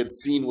if you had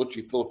seen what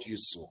you thought you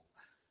saw.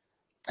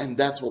 And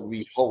that's what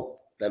we hope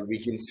that we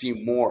can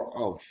see more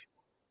of,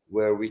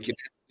 where we can.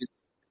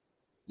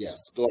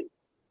 Yes, go ahead.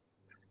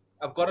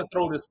 I've got to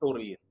throw the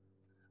story in.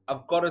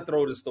 I've got to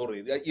throw the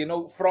story. You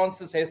know,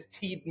 Francis has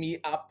teed me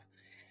up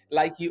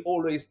like he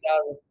always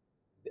does.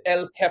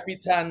 El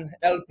Capitan,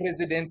 El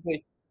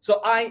Presidente.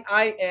 So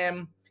I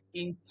am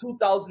in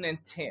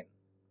 2010.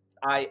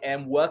 I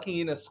am working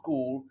in a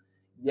school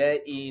here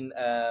in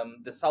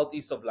the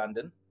southeast of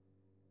London,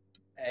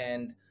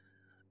 and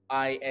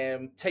I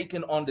am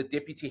taking on the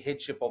deputy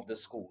headship of the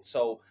school.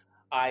 So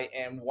I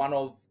am one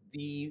of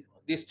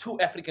there's two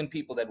African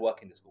people that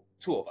work in the school,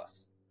 two of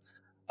us.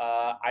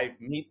 I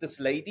meet this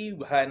lady,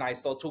 her and I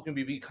start talking,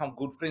 we become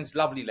good friends,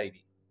 lovely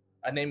lady.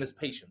 Her name is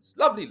Patience.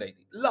 Lovely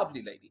lady,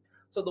 lovely lady.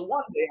 So the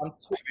one day I'm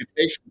talking, Be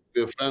patient with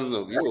your friend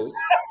of yours.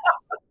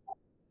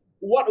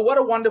 what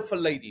a wonderful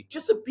lady,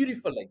 just a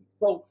beautiful lady.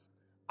 So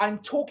I'm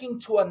talking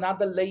to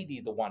another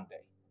lady the one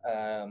day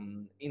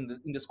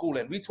in the school,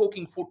 and we're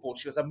talking football.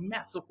 She was a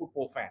massive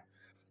football fan,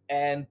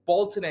 And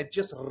Bolton had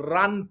just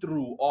run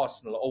through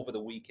Arsenal over the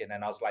weekend.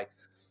 And I was like,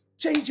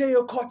 Jay Jay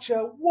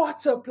Okocha,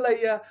 what a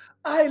player.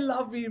 I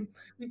love him.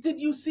 Did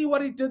you see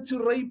what he did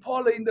to Ray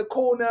Parler in the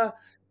corner?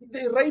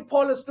 Ray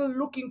Parler still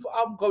looking for.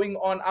 I'm going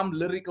on. I'm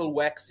lyrical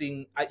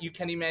waxing. You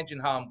can imagine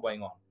how I'm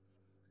going on.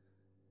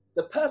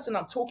 The person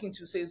I'm talking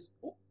to says,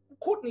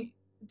 Courtney,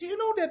 do you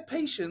know that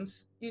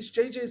Patience is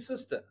JJ's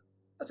sister?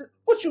 I said,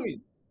 what you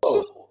mean?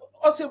 Oh.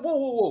 I said,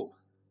 whoa.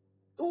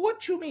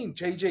 What you mean,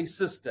 JJ's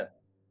sister?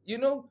 You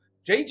know,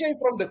 JJ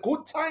from the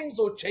Good Times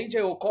or JJ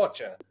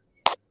Okocha?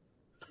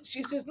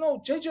 She says, no,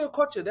 JJ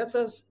Okocha,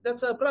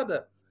 that's her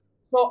brother.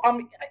 So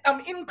I'm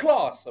in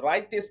class,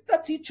 right? There's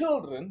 30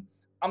 children.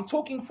 I'm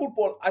talking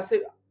football. I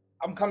say,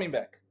 I'm coming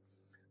back.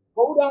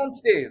 Go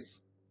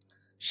downstairs.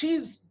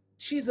 She's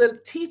a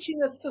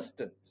teaching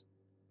assistant.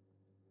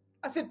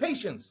 I said,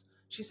 Patience.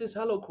 She says,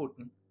 hello,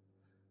 Courtney.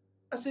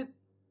 I said,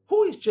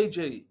 who is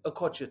JJ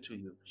Okocha to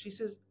you? She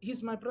says,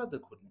 he's my brother,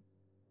 Courtney.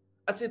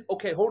 I said,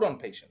 okay, hold on,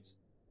 Patience.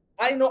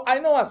 I know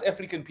us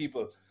African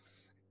people.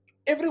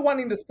 Everyone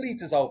in the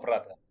streets is our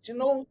brother. You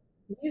know,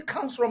 he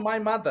comes from my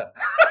mother.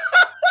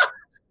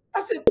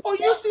 I said, oh,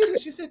 you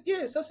serious? She said,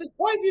 yes. I said,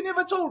 why have you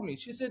never told me?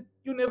 She said,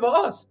 you never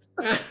asked.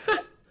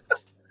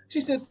 She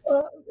said,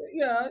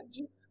 yeah,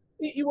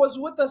 he was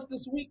with us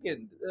this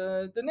weekend.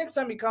 The next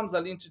time he comes,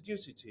 I'll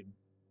introduce you to him.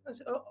 I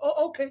said,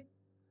 oh okay.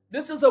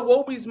 This is a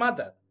Wobie's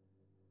mother.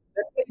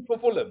 That played for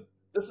Fulham.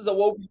 This is a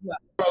Wobie's mother.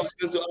 I was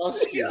going to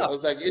ask you. Yeah. I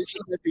was like, is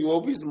that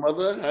Iwobi's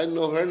mother? I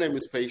know her name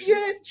is Patience.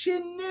 Yeah, she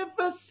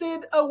never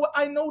said,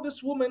 I know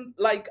this woman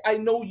like I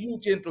know you,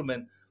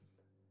 gentlemen.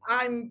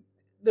 I'm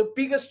the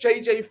biggest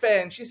JJ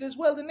fan. She says,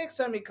 well, the next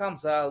time he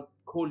comes, I'll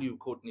call you,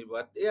 Courtney.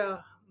 But yeah.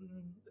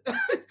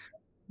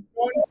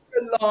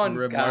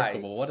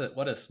 Remarkable.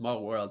 What a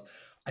small world.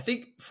 I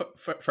think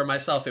for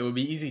myself, it would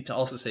be easy to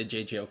also say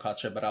JJ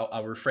Okocha, but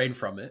I'll refrain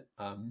from it.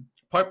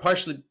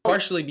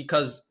 Partially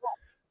because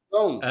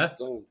Don't.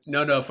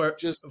 No.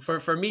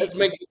 For me, let's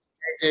make this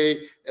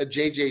a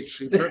JJ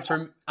tribute.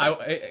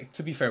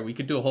 To be fair, we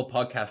could do a whole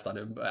podcast on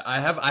him. But I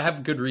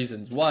have good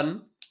reasons.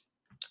 One,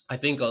 I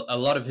think a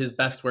lot of his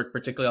best work,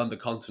 particularly on the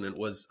continent,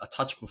 was a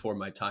touch before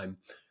my time.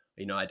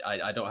 You know,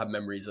 I don't have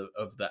memories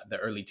of the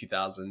early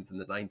 2000s and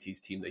the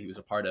 90s team that he was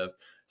a part of.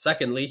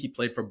 Secondly, he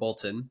played for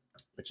Bolton,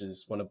 which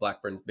is one of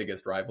Blackburn's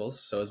biggest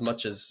rivals. So as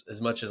much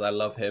as I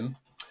love him,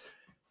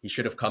 he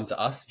should have come to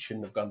us. He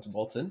shouldn't have gone to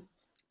Bolton.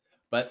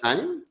 But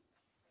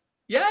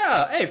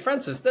yeah, hey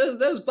Francis,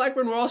 those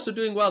Blackburn were also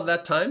doing well at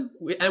that time.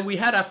 We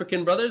had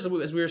African brothers,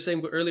 as we were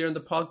saying earlier in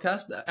the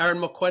podcast. Aaron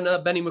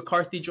Mokwena, Benny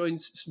McCarthy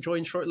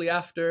joined shortly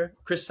after.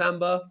 Chris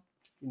Samba,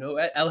 you know,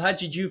 El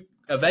Hadji Diouf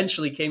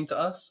eventually came to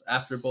us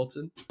after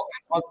Bolton.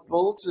 But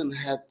Bolton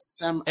had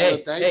Sam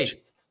Hey, Allardyce.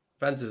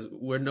 Francis,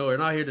 we're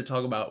not here to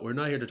talk about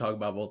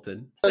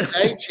Bolton.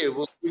 Allardyce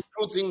was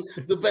recruiting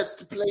the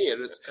best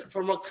players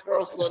from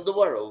across the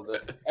world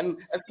and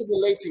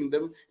assimilating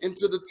them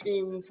into the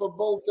team for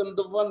Bolton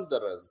the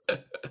Wanderers.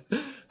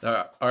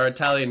 Our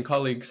Italian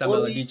colleague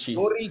Samuel Adichie.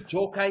 Yuri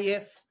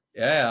Jokayev.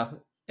 Yeah.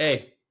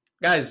 Hey,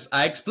 guys,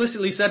 I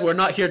explicitly said we're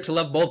not here to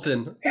love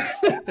Bolton.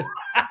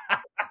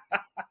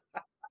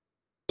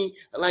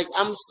 Like,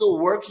 I'm still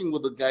working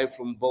with a guy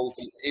from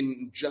Bolton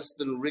in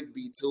Justin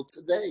Rigby till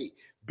today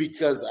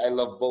because I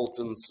love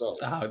Bolton so.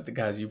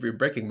 Guys, you're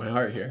breaking my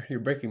heart here. You're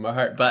breaking my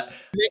heart. But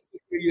next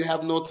year you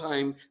have no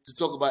time to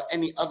talk about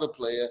any other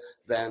player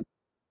than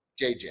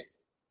JJ.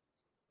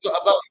 So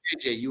about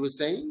JJ, you were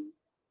saying?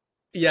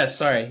 Yes,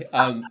 sorry.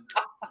 One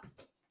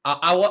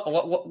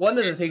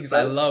of the things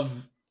I love.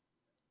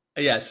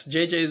 Yes,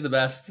 JJ is the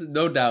best,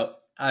 no doubt.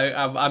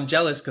 I'm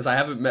jealous because I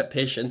haven't met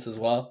Patience as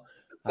well.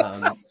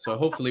 So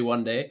hopefully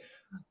one day.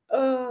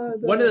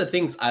 One of the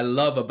things I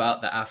love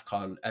about the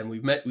AFCON, and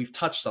we've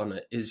touched on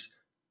it, is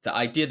the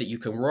idea that you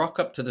can rock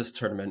up to this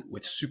tournament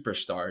with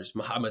superstars,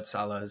 Mohamed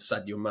Salah's,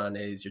 Sadio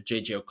Mane's, your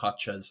JJ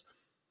Okocha's,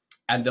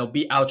 and they'll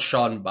be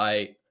outshone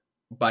by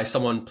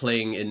someone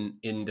playing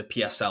in the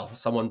PSL,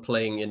 someone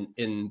playing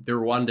in the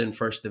Rwandan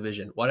First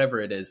Division, whatever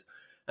it is.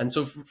 And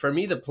so for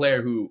me, the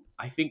player who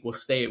I think will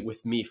stay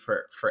with me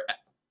for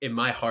in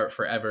my heart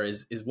forever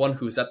is one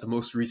who's at the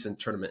most recent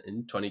tournament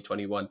in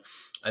 2021,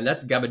 and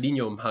that's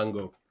Gabadinho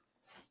Mhango.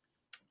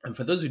 And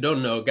for those who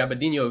don't know,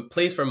 Gabadinho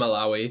plays for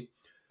Malawi,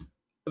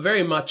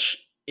 very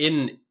much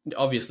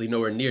obviously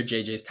nowhere near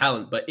JJ's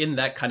talent, but in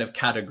that kind of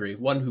category,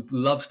 one who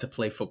loves to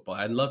play football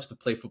and loves to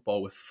play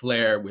football with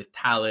flair, with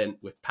talent,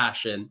 with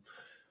passion.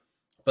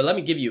 But let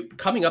me give you,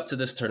 coming up to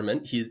this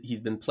tournament, he's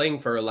been playing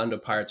for Orlando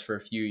Pirates for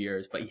a few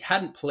years, but he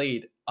hadn't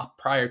played up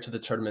prior to the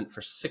tournament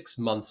for 6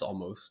 months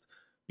almost,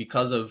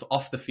 because of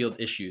off the field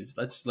issues.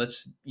 Let's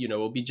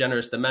we'll be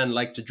generous. The man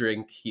liked to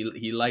drink.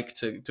 He liked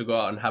to go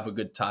out and have a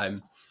good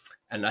time.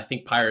 And I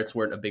think Pirates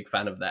weren't a big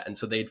fan of that. And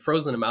so they'd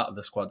frozen him out of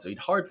the squad. So he'd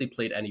hardly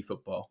played any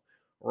football.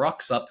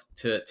 Rocks up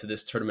to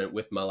this tournament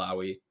with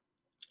Malawi.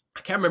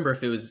 I can't remember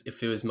if it was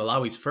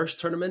Malawi's first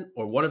tournament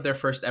or one of their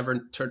first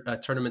ever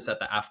tournaments at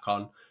the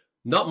AFCON.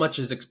 Not much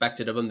is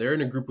expected of them. They're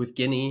in a group with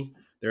Guinea.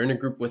 They're in a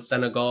group with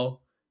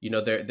Senegal. You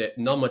know, they're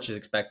not much is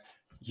expected.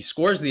 He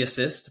scores the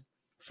assist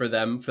for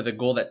them for the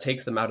goal that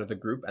takes them out of the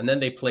group, and then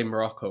they play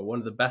Morocco, one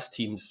of the best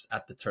teams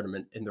at the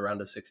tournament in the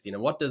round of 16.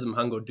 And what does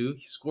Mhango do?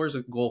 He scores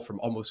a goal from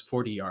almost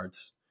 40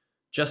 yards.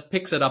 Just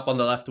picks it up on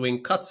the left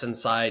wing, cuts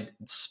inside,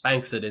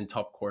 spanks it in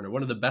top corner.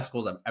 One of the best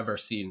goals I've ever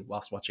seen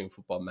whilst watching a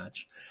football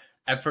match.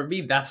 And for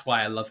me, that's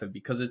why I love him,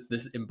 because it's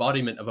this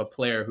embodiment of a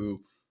player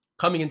who,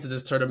 coming into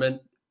this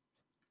tournament,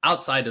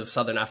 outside of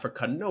Southern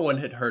Africa, no one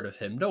had heard of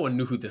him. No one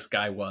knew who this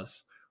guy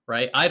was,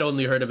 right? I'd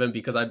only heard of him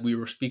because we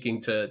were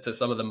speaking to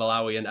some of the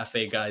Malawian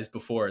FA guys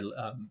before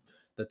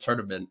the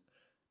tournament.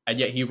 And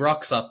yet he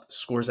rocks up,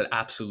 scores an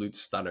absolute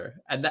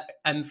stunner.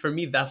 And for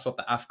me, that's what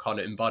the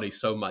AFCON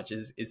embodies so much,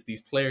 is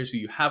these players who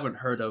you haven't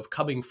heard of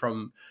coming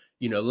from,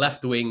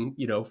 left wing,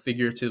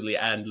 figuratively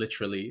and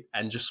literally,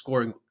 and just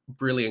scoring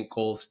brilliant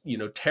goals,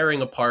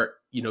 tearing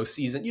apart,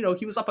 season.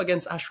 He was up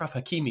against Ashraf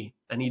Hakimi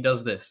and he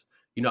does this.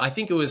 I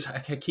think it was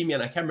Hakimi,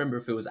 and I can't remember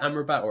if it was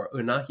Amrabat or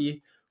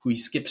Unahi, who he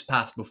skips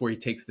past before he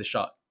takes the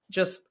shot.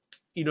 Just,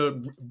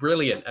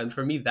 brilliant. And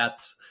for me,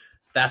 that's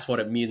what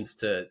it means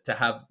to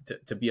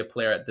be a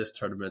player at this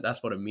tournament.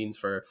 That's what it means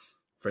for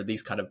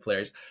these kind of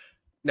players.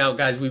 Now,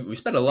 guys, we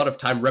spent a lot of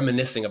time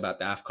reminiscing about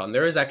the AFCON.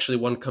 There is actually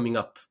one coming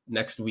up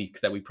next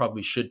week that we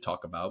probably should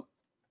talk about.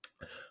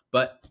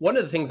 But one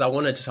of the things I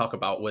wanted to talk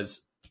about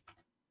was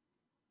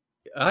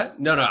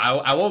no,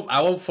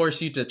 I won't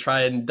force you to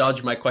try and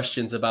dodge my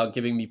questions about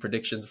giving me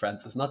predictions,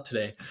 Francis. Not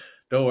today.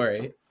 Don't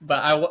worry. But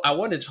I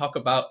want to talk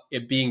about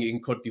it being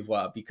in Cote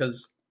d'Ivoire,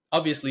 because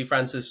obviously,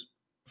 Francis,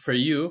 for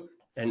you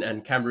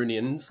and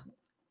Cameroonians,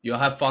 you'll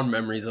have fond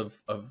memories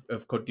of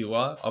Cote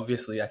d'Ivoire.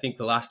 Obviously, I think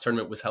the last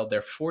tournament was held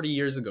there 40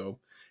 years ago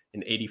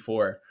in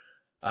 '84,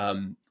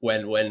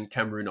 when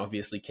Cameroon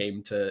obviously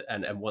came to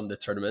and won the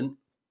tournament.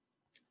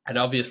 And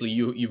obviously,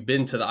 you've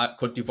been to the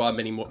Cote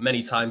d'Ivoire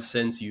many times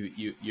since.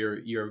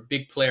 You're a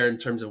big player in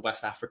terms of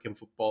West African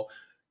football.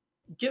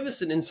 Give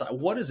us an insight.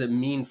 What does it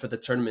mean for the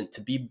tournament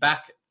to be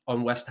back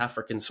on West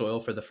African soil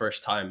for the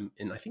first time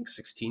in, I think,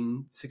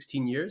 16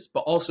 years,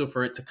 but also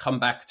for it to come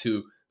back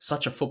to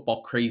such a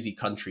football crazy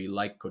country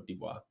like Cote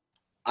d'Ivoire?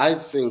 I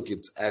think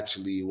it's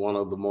actually one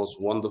of the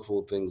most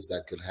wonderful things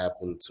that could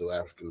happen to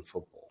African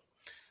football.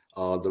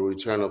 The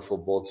return of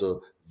football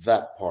to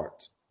that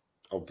part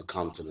of the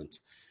continent.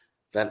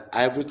 That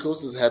Ivory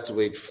Coast has had to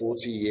wait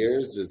 40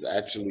 years is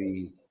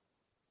actually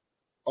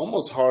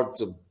almost hard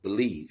to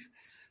believe,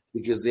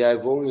 because the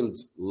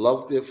Ivorians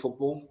love their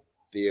football.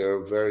 They are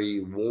very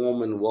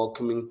warm and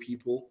welcoming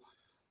people.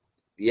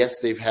 Yes,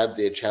 they've had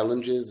their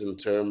challenges in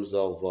terms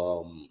of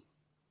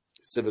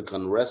civic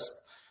unrest.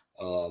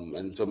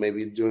 And so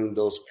maybe during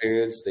those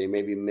periods, they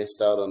maybe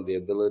missed out on the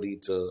ability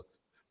to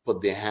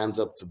put their hands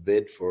up to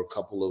bid for a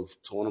couple of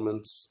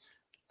tournaments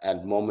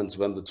at moments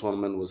when the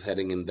tournament was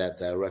heading in that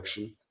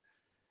direction.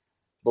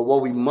 But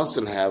what we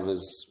mustn't have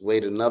is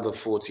wait another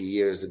 40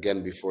 years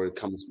again before it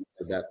comes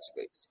to that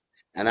space.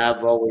 And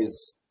I've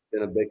always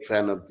been a big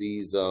fan of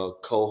these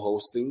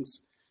co-hostings.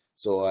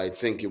 So I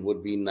think it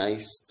would be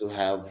nice to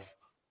have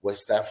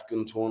West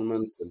African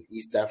tournaments and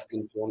East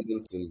African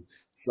tournaments and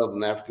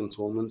Southern African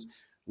tournaments.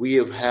 We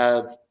have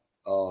had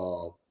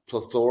a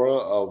plethora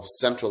of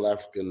Central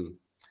African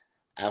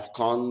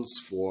AFCONs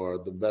for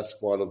the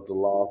best part of the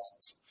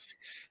last,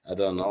 I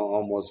don't know,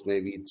 almost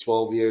maybe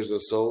 12 years or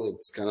so.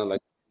 It's kind of like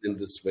in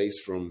the space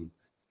from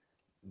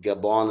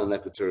Gabon and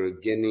Equatorial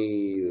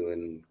Guinea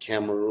and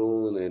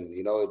Cameroon, and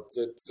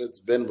it's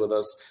been with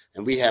us,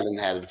 and we hadn't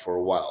had it for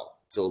a while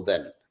till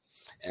then,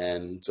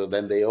 and so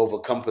then they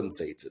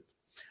overcompensated.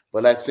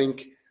 But I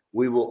think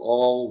we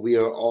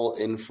are all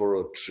in for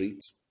a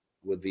treat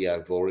with the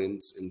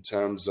Ivorians in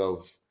terms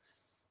of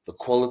the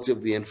quality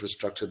of the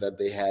infrastructure that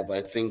they have.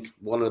 I think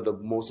one of the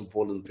most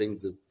important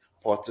things is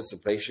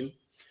participation.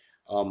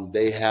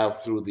 They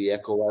have, through the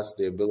ECOWAS,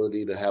 the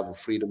ability to have a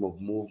freedom of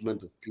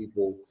movement of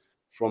people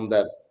from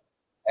that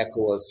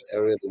ECOWAS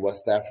area, the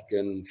West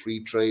African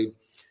Free Trade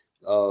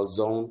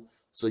Zone.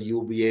 So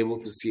you'll be able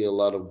to see a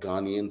lot of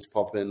Ghanaians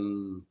pop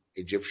in,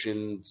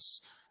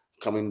 Egyptians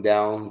coming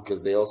down,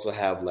 because they also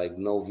have like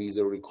no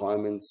visa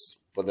requirements.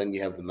 But then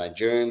you have the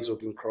Nigerians who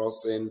can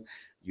cross in.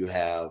 You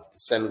have the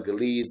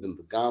Senegalese and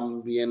the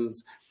Gambians.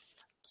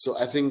 So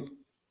I think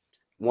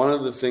one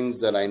of the things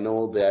that I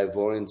know the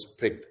Ivorians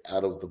picked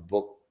out of the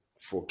book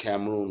for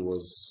Cameroon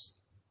was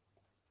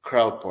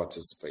crowd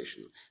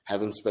participation,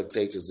 having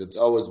spectators. It's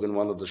always been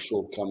one of the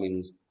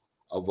shortcomings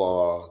of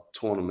our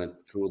tournament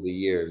through the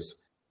years.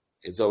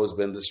 It's always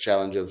been this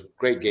challenge of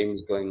great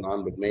games going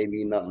on, but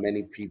maybe not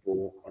many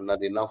people or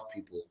not enough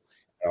people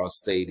at our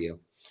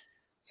stadium.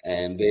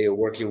 And they are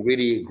working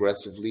really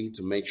aggressively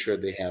to make sure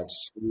they have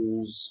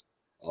schools,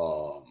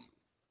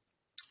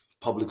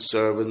 public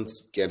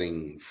servants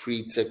getting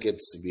free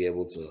tickets to be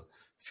able to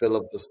fill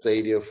up the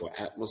stadium for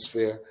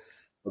atmosphere.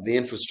 But the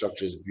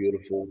infrastructure is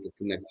beautiful. The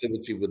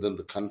connectivity within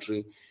the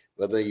country,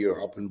 whether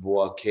you're up in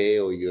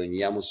Bouaké or you're in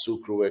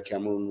Yamoussoukro, where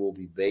Cameroon will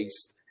be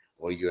based,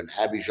 or you're in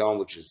Abidjan,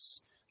 which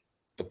is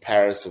the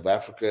Paris of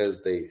Africa,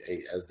 as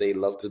they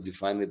love to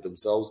define it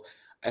themselves.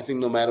 I think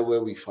no matter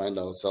where we find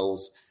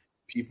ourselves,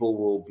 people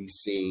will be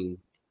seeing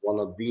one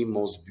of the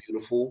most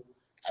beautiful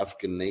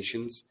African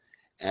nations,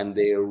 and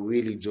they are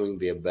really doing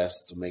their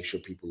best to make sure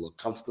people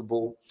are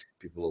comfortable,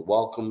 people are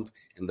welcomed,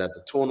 and that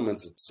the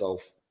tournament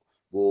itself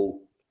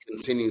will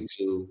continue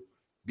to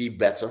be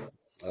better.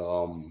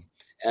 Um,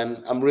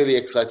 and I'm really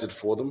excited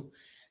for them.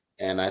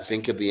 And I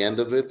think at the end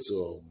of it,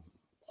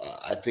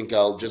 I think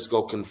I'll just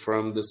go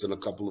confirm this in a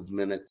couple of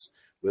minutes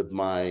with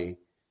my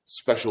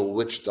special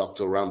witch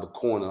doctor around the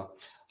corner.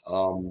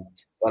 Um,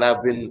 but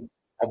I've been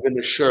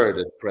assured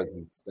at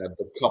present that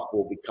the cup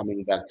will be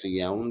coming back to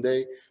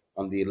Yaoundé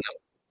on the 11th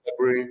of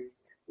February.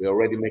 We're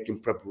already making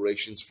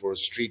preparations for a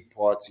street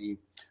party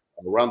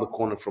around the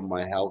corner from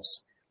my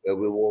house, where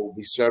we will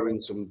be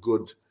serving some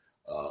good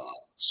uh,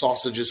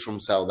 sausages from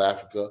South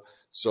Africa.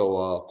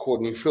 So,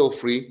 Courtney, feel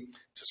free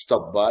to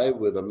stop by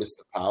with a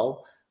Mr.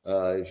 Powell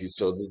if you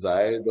so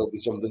desire. There'll be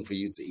something for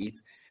you to eat.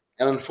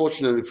 And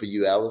unfortunately for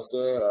you,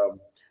 Alistair,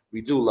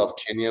 we do love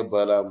Kenya,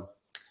 but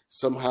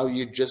somehow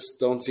you just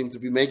don't seem to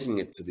be making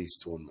it to these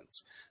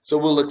tournaments. So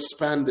we'll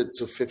expand it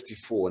to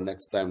 54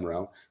 next time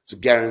around to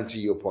guarantee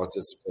your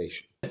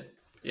participation.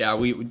 Yeah,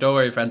 we don't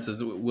worry,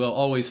 Francis. We'll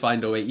always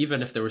find a way.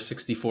 Even if there were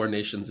 64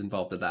 nations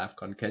involved at the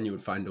AFCON, Kenya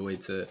would find a way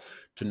to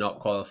not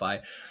qualify.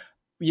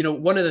 You know,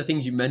 one of the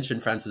things you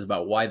mentioned, Francis,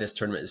 about why this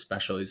tournament is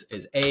special is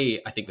I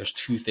think there's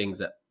two things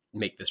that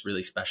make this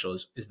really special.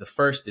 Is the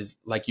first is,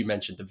 like you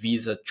mentioned, the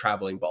visa,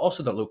 traveling, but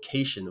also the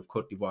location of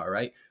Cote d'Ivoire,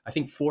 right? I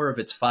think 4 of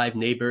its 5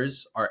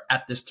 neighbors are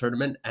at this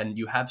tournament, and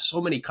you have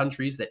so many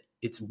countries that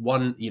it's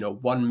one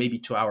maybe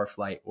 2-hour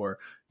flight, or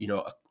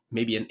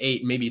maybe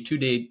maybe a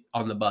 2-day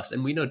on the bus.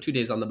 And we know 2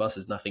 days on the bus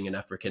is nothing in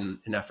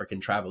African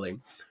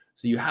traveling.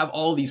 So you have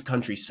all these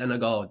countries: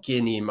 Senegal,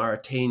 Guinea,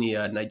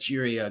 Mauritania,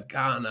 Nigeria,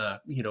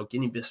 Ghana,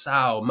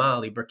 Guinea-Bissau,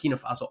 Mali, Burkina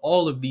Faso.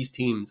 All of these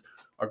teams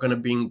are going to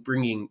be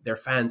bringing their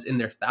fans in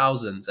their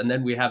thousands. And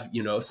then we have,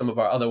 some of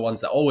our other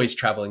ones that always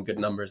travel in good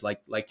numbers,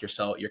 like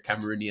yourself, your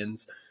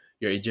Cameroonians,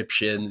 your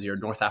Egyptians, your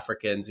North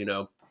Africans,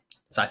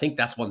 So I think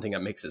that's one thing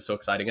that makes it so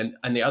exciting.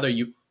 And the other,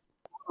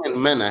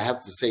 And men, I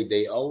have to say,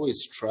 they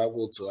always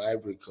travel to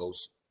Ivory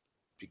Coast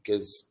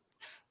because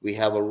we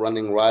have a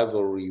running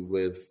rivalry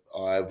with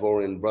our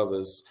Ivorian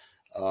brothers.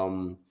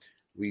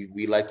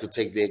 We like to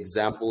take the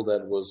example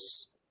that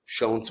was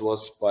shown to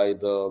us by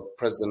the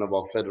president of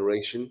our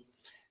federation.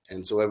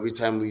 And so every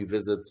time we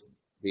visit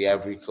the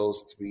Ivory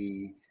Coast,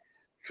 we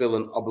feel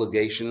an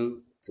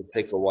obligation to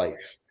take a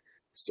wife.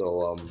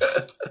 So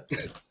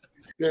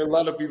there are a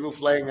lot of people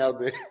flying out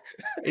there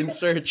in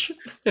search.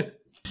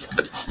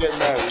 get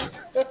married.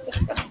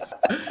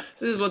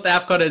 This is what the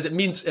AFCON is.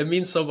 It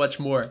means so much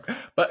more.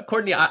 But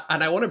Courtney,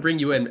 I want to bring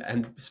you in,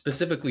 and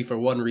specifically for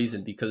one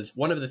reason, because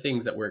one of the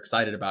things that we're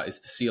excited about is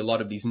to see a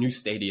lot of these new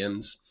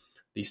stadiums,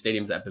 these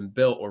stadiums that have been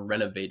built or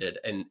renovated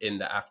in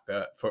the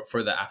Africa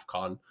for the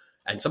AFCON.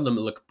 And some of them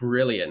look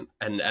brilliant.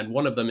 And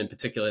one of them in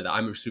particular that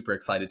I'm super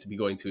excited to be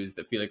going to is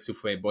the Félix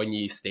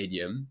Houphouët-Boigny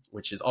Stadium,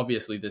 which is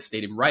obviously the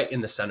stadium right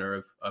in the center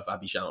of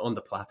Abidjan, on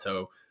the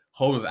plateau,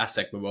 home of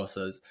ASEC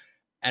Mimosas.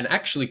 And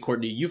actually,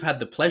 Courtney, you've had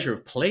the pleasure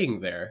of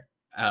playing there.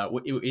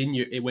 When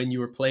you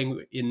were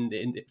playing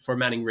for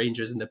Manning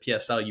Rangers in the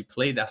PSL, you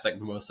played ASEC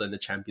Mimosa in the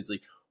Champions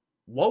League.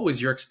 What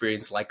was your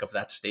experience like of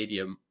that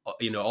stadium,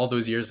 all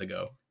those years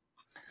ago?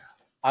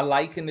 I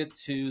liken it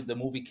to the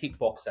movie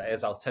Kickboxer,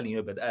 as I was telling you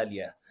a bit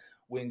earlier,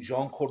 when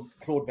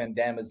Jean-Claude Van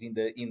Damme is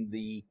in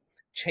the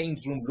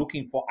change room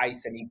looking for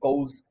ice, and he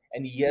goes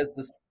and he hears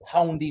this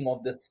pounding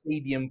of the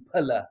stadium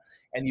pillar,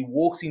 and he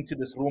walks into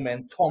this room,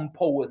 and Tom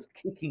Poe is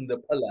kicking the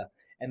pillar,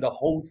 and the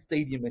whole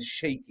stadium is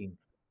shaking.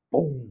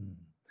 Boom.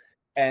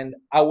 And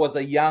I was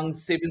a young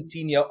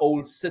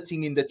 17-year-old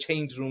sitting in the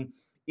change room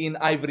in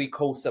Ivory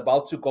Coast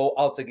about to go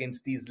out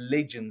against these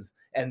legends.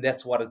 And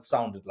that's what it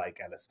sounded like,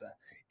 Alistair.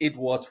 It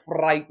was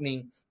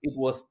frightening, it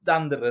was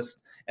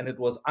thunderous, and it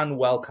was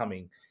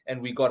unwelcoming.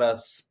 And we got a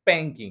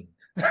spanking.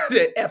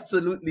 They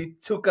absolutely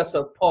took us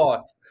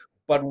apart.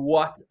 But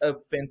what a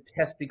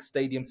fantastic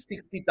stadium,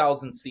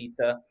 60,000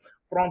 seater.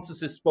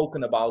 Francis has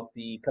spoken about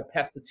the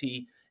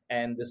capacity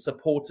and the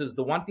supporters.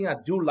 The one thing I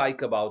do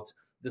like about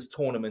this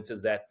tournament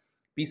is that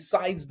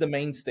besides the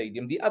main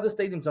stadium, the other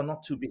stadiums are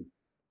not too big,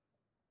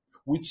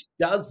 which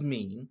does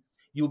mean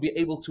you'll be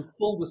able to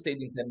fill the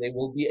stadiums, and they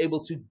will be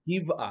able to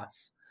give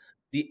us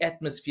the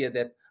atmosphere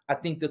that I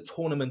think the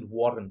tournament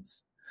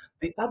warrants.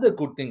 The other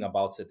good thing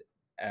about it,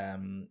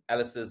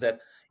 Alistair, is that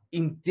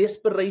in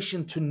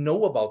desperation to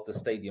know about the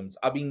stadiums,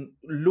 I've been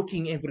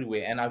looking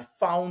everywhere, and I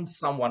found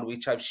someone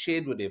which I've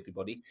shared with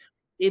everybody,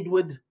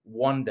 Edward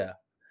Wander,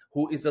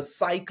 who is a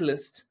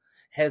cyclist,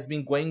 has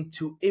been going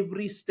to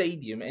every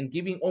stadium and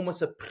giving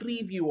almost a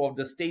preview of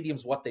the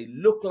stadiums, what they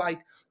look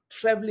like,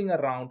 traveling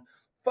around.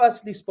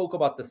 Firstly, spoke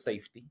about the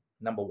safety,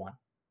 number one.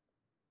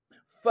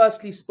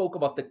 Firstly, spoke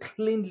about the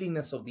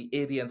cleanliness of the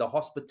area and the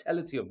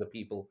hospitality of the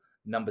people,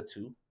 number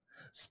two.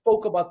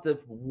 Spoke about the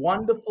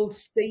wonderful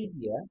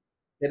stadia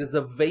that is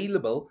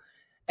available.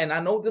 And I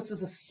know this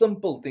is a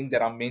simple thing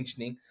that I'm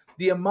mentioning.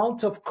 The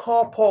amount of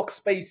car park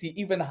space he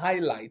even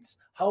highlights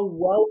how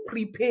well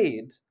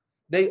prepared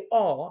they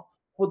are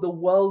for the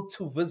world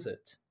to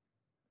visit.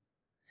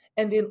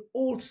 and then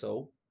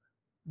also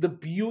the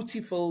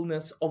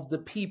beautifulness of the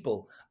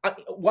people.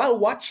 While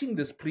watching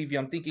this preview,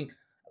 I'm thinking,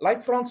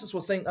 like Francis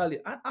was saying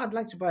earlier, I'd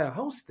like to buy a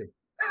house there.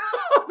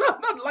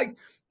 Like,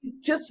 it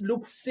just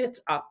looks set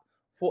up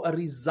for a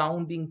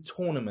resounding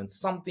tournament,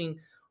 something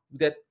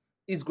that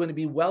is going to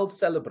be well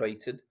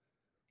celebrated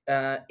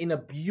in a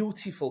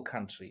beautiful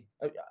country.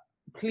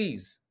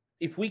 Please,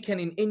 if we can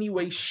in any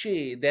way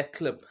share that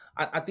clip,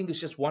 I think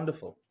it's just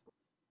wonderful.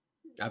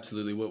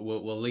 Absolutely.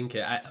 We'll link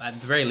it. At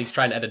the very least,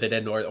 try and edit it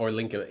in or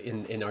link it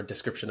in our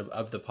description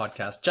of the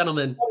podcast.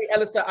 Gentlemen. Sorry,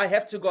 Alistair, I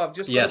have to go. I've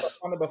just got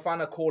a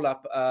Bafana call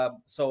up.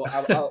 So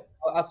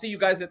I'll see you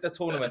guys at the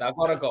tournament. I've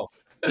got to go.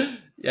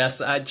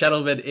 Yes,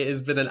 gentlemen, it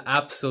has been an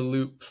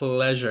absolute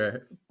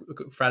pleasure.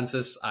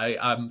 Francis,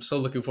 I'm so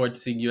looking forward to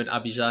seeing you in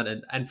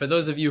Abidjan. And for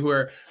those of you who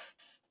are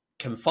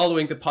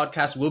following the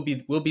podcast, we'll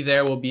be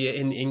there. We'll be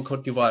in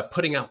Cote d'Ivoire,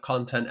 putting out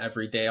content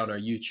every day on our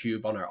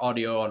YouTube, on our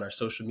audio, on our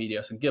social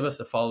media. So give us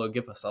a follow,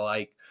 give us a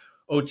like.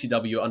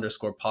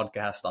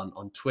 OTW_podcast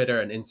on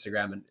Twitter and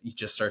Instagram, and you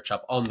just search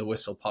up On the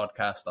Whistle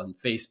podcast on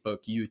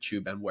Facebook,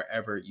 YouTube, and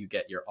wherever you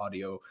get your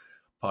audio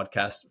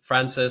podcast.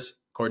 Francis,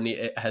 Courtney,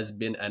 it has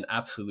been an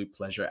absolute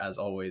pleasure as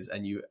always.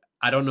 And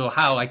I don't know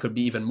how I could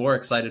be even more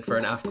excited for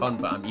an AFCON,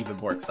 but I'm even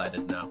more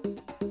excited now.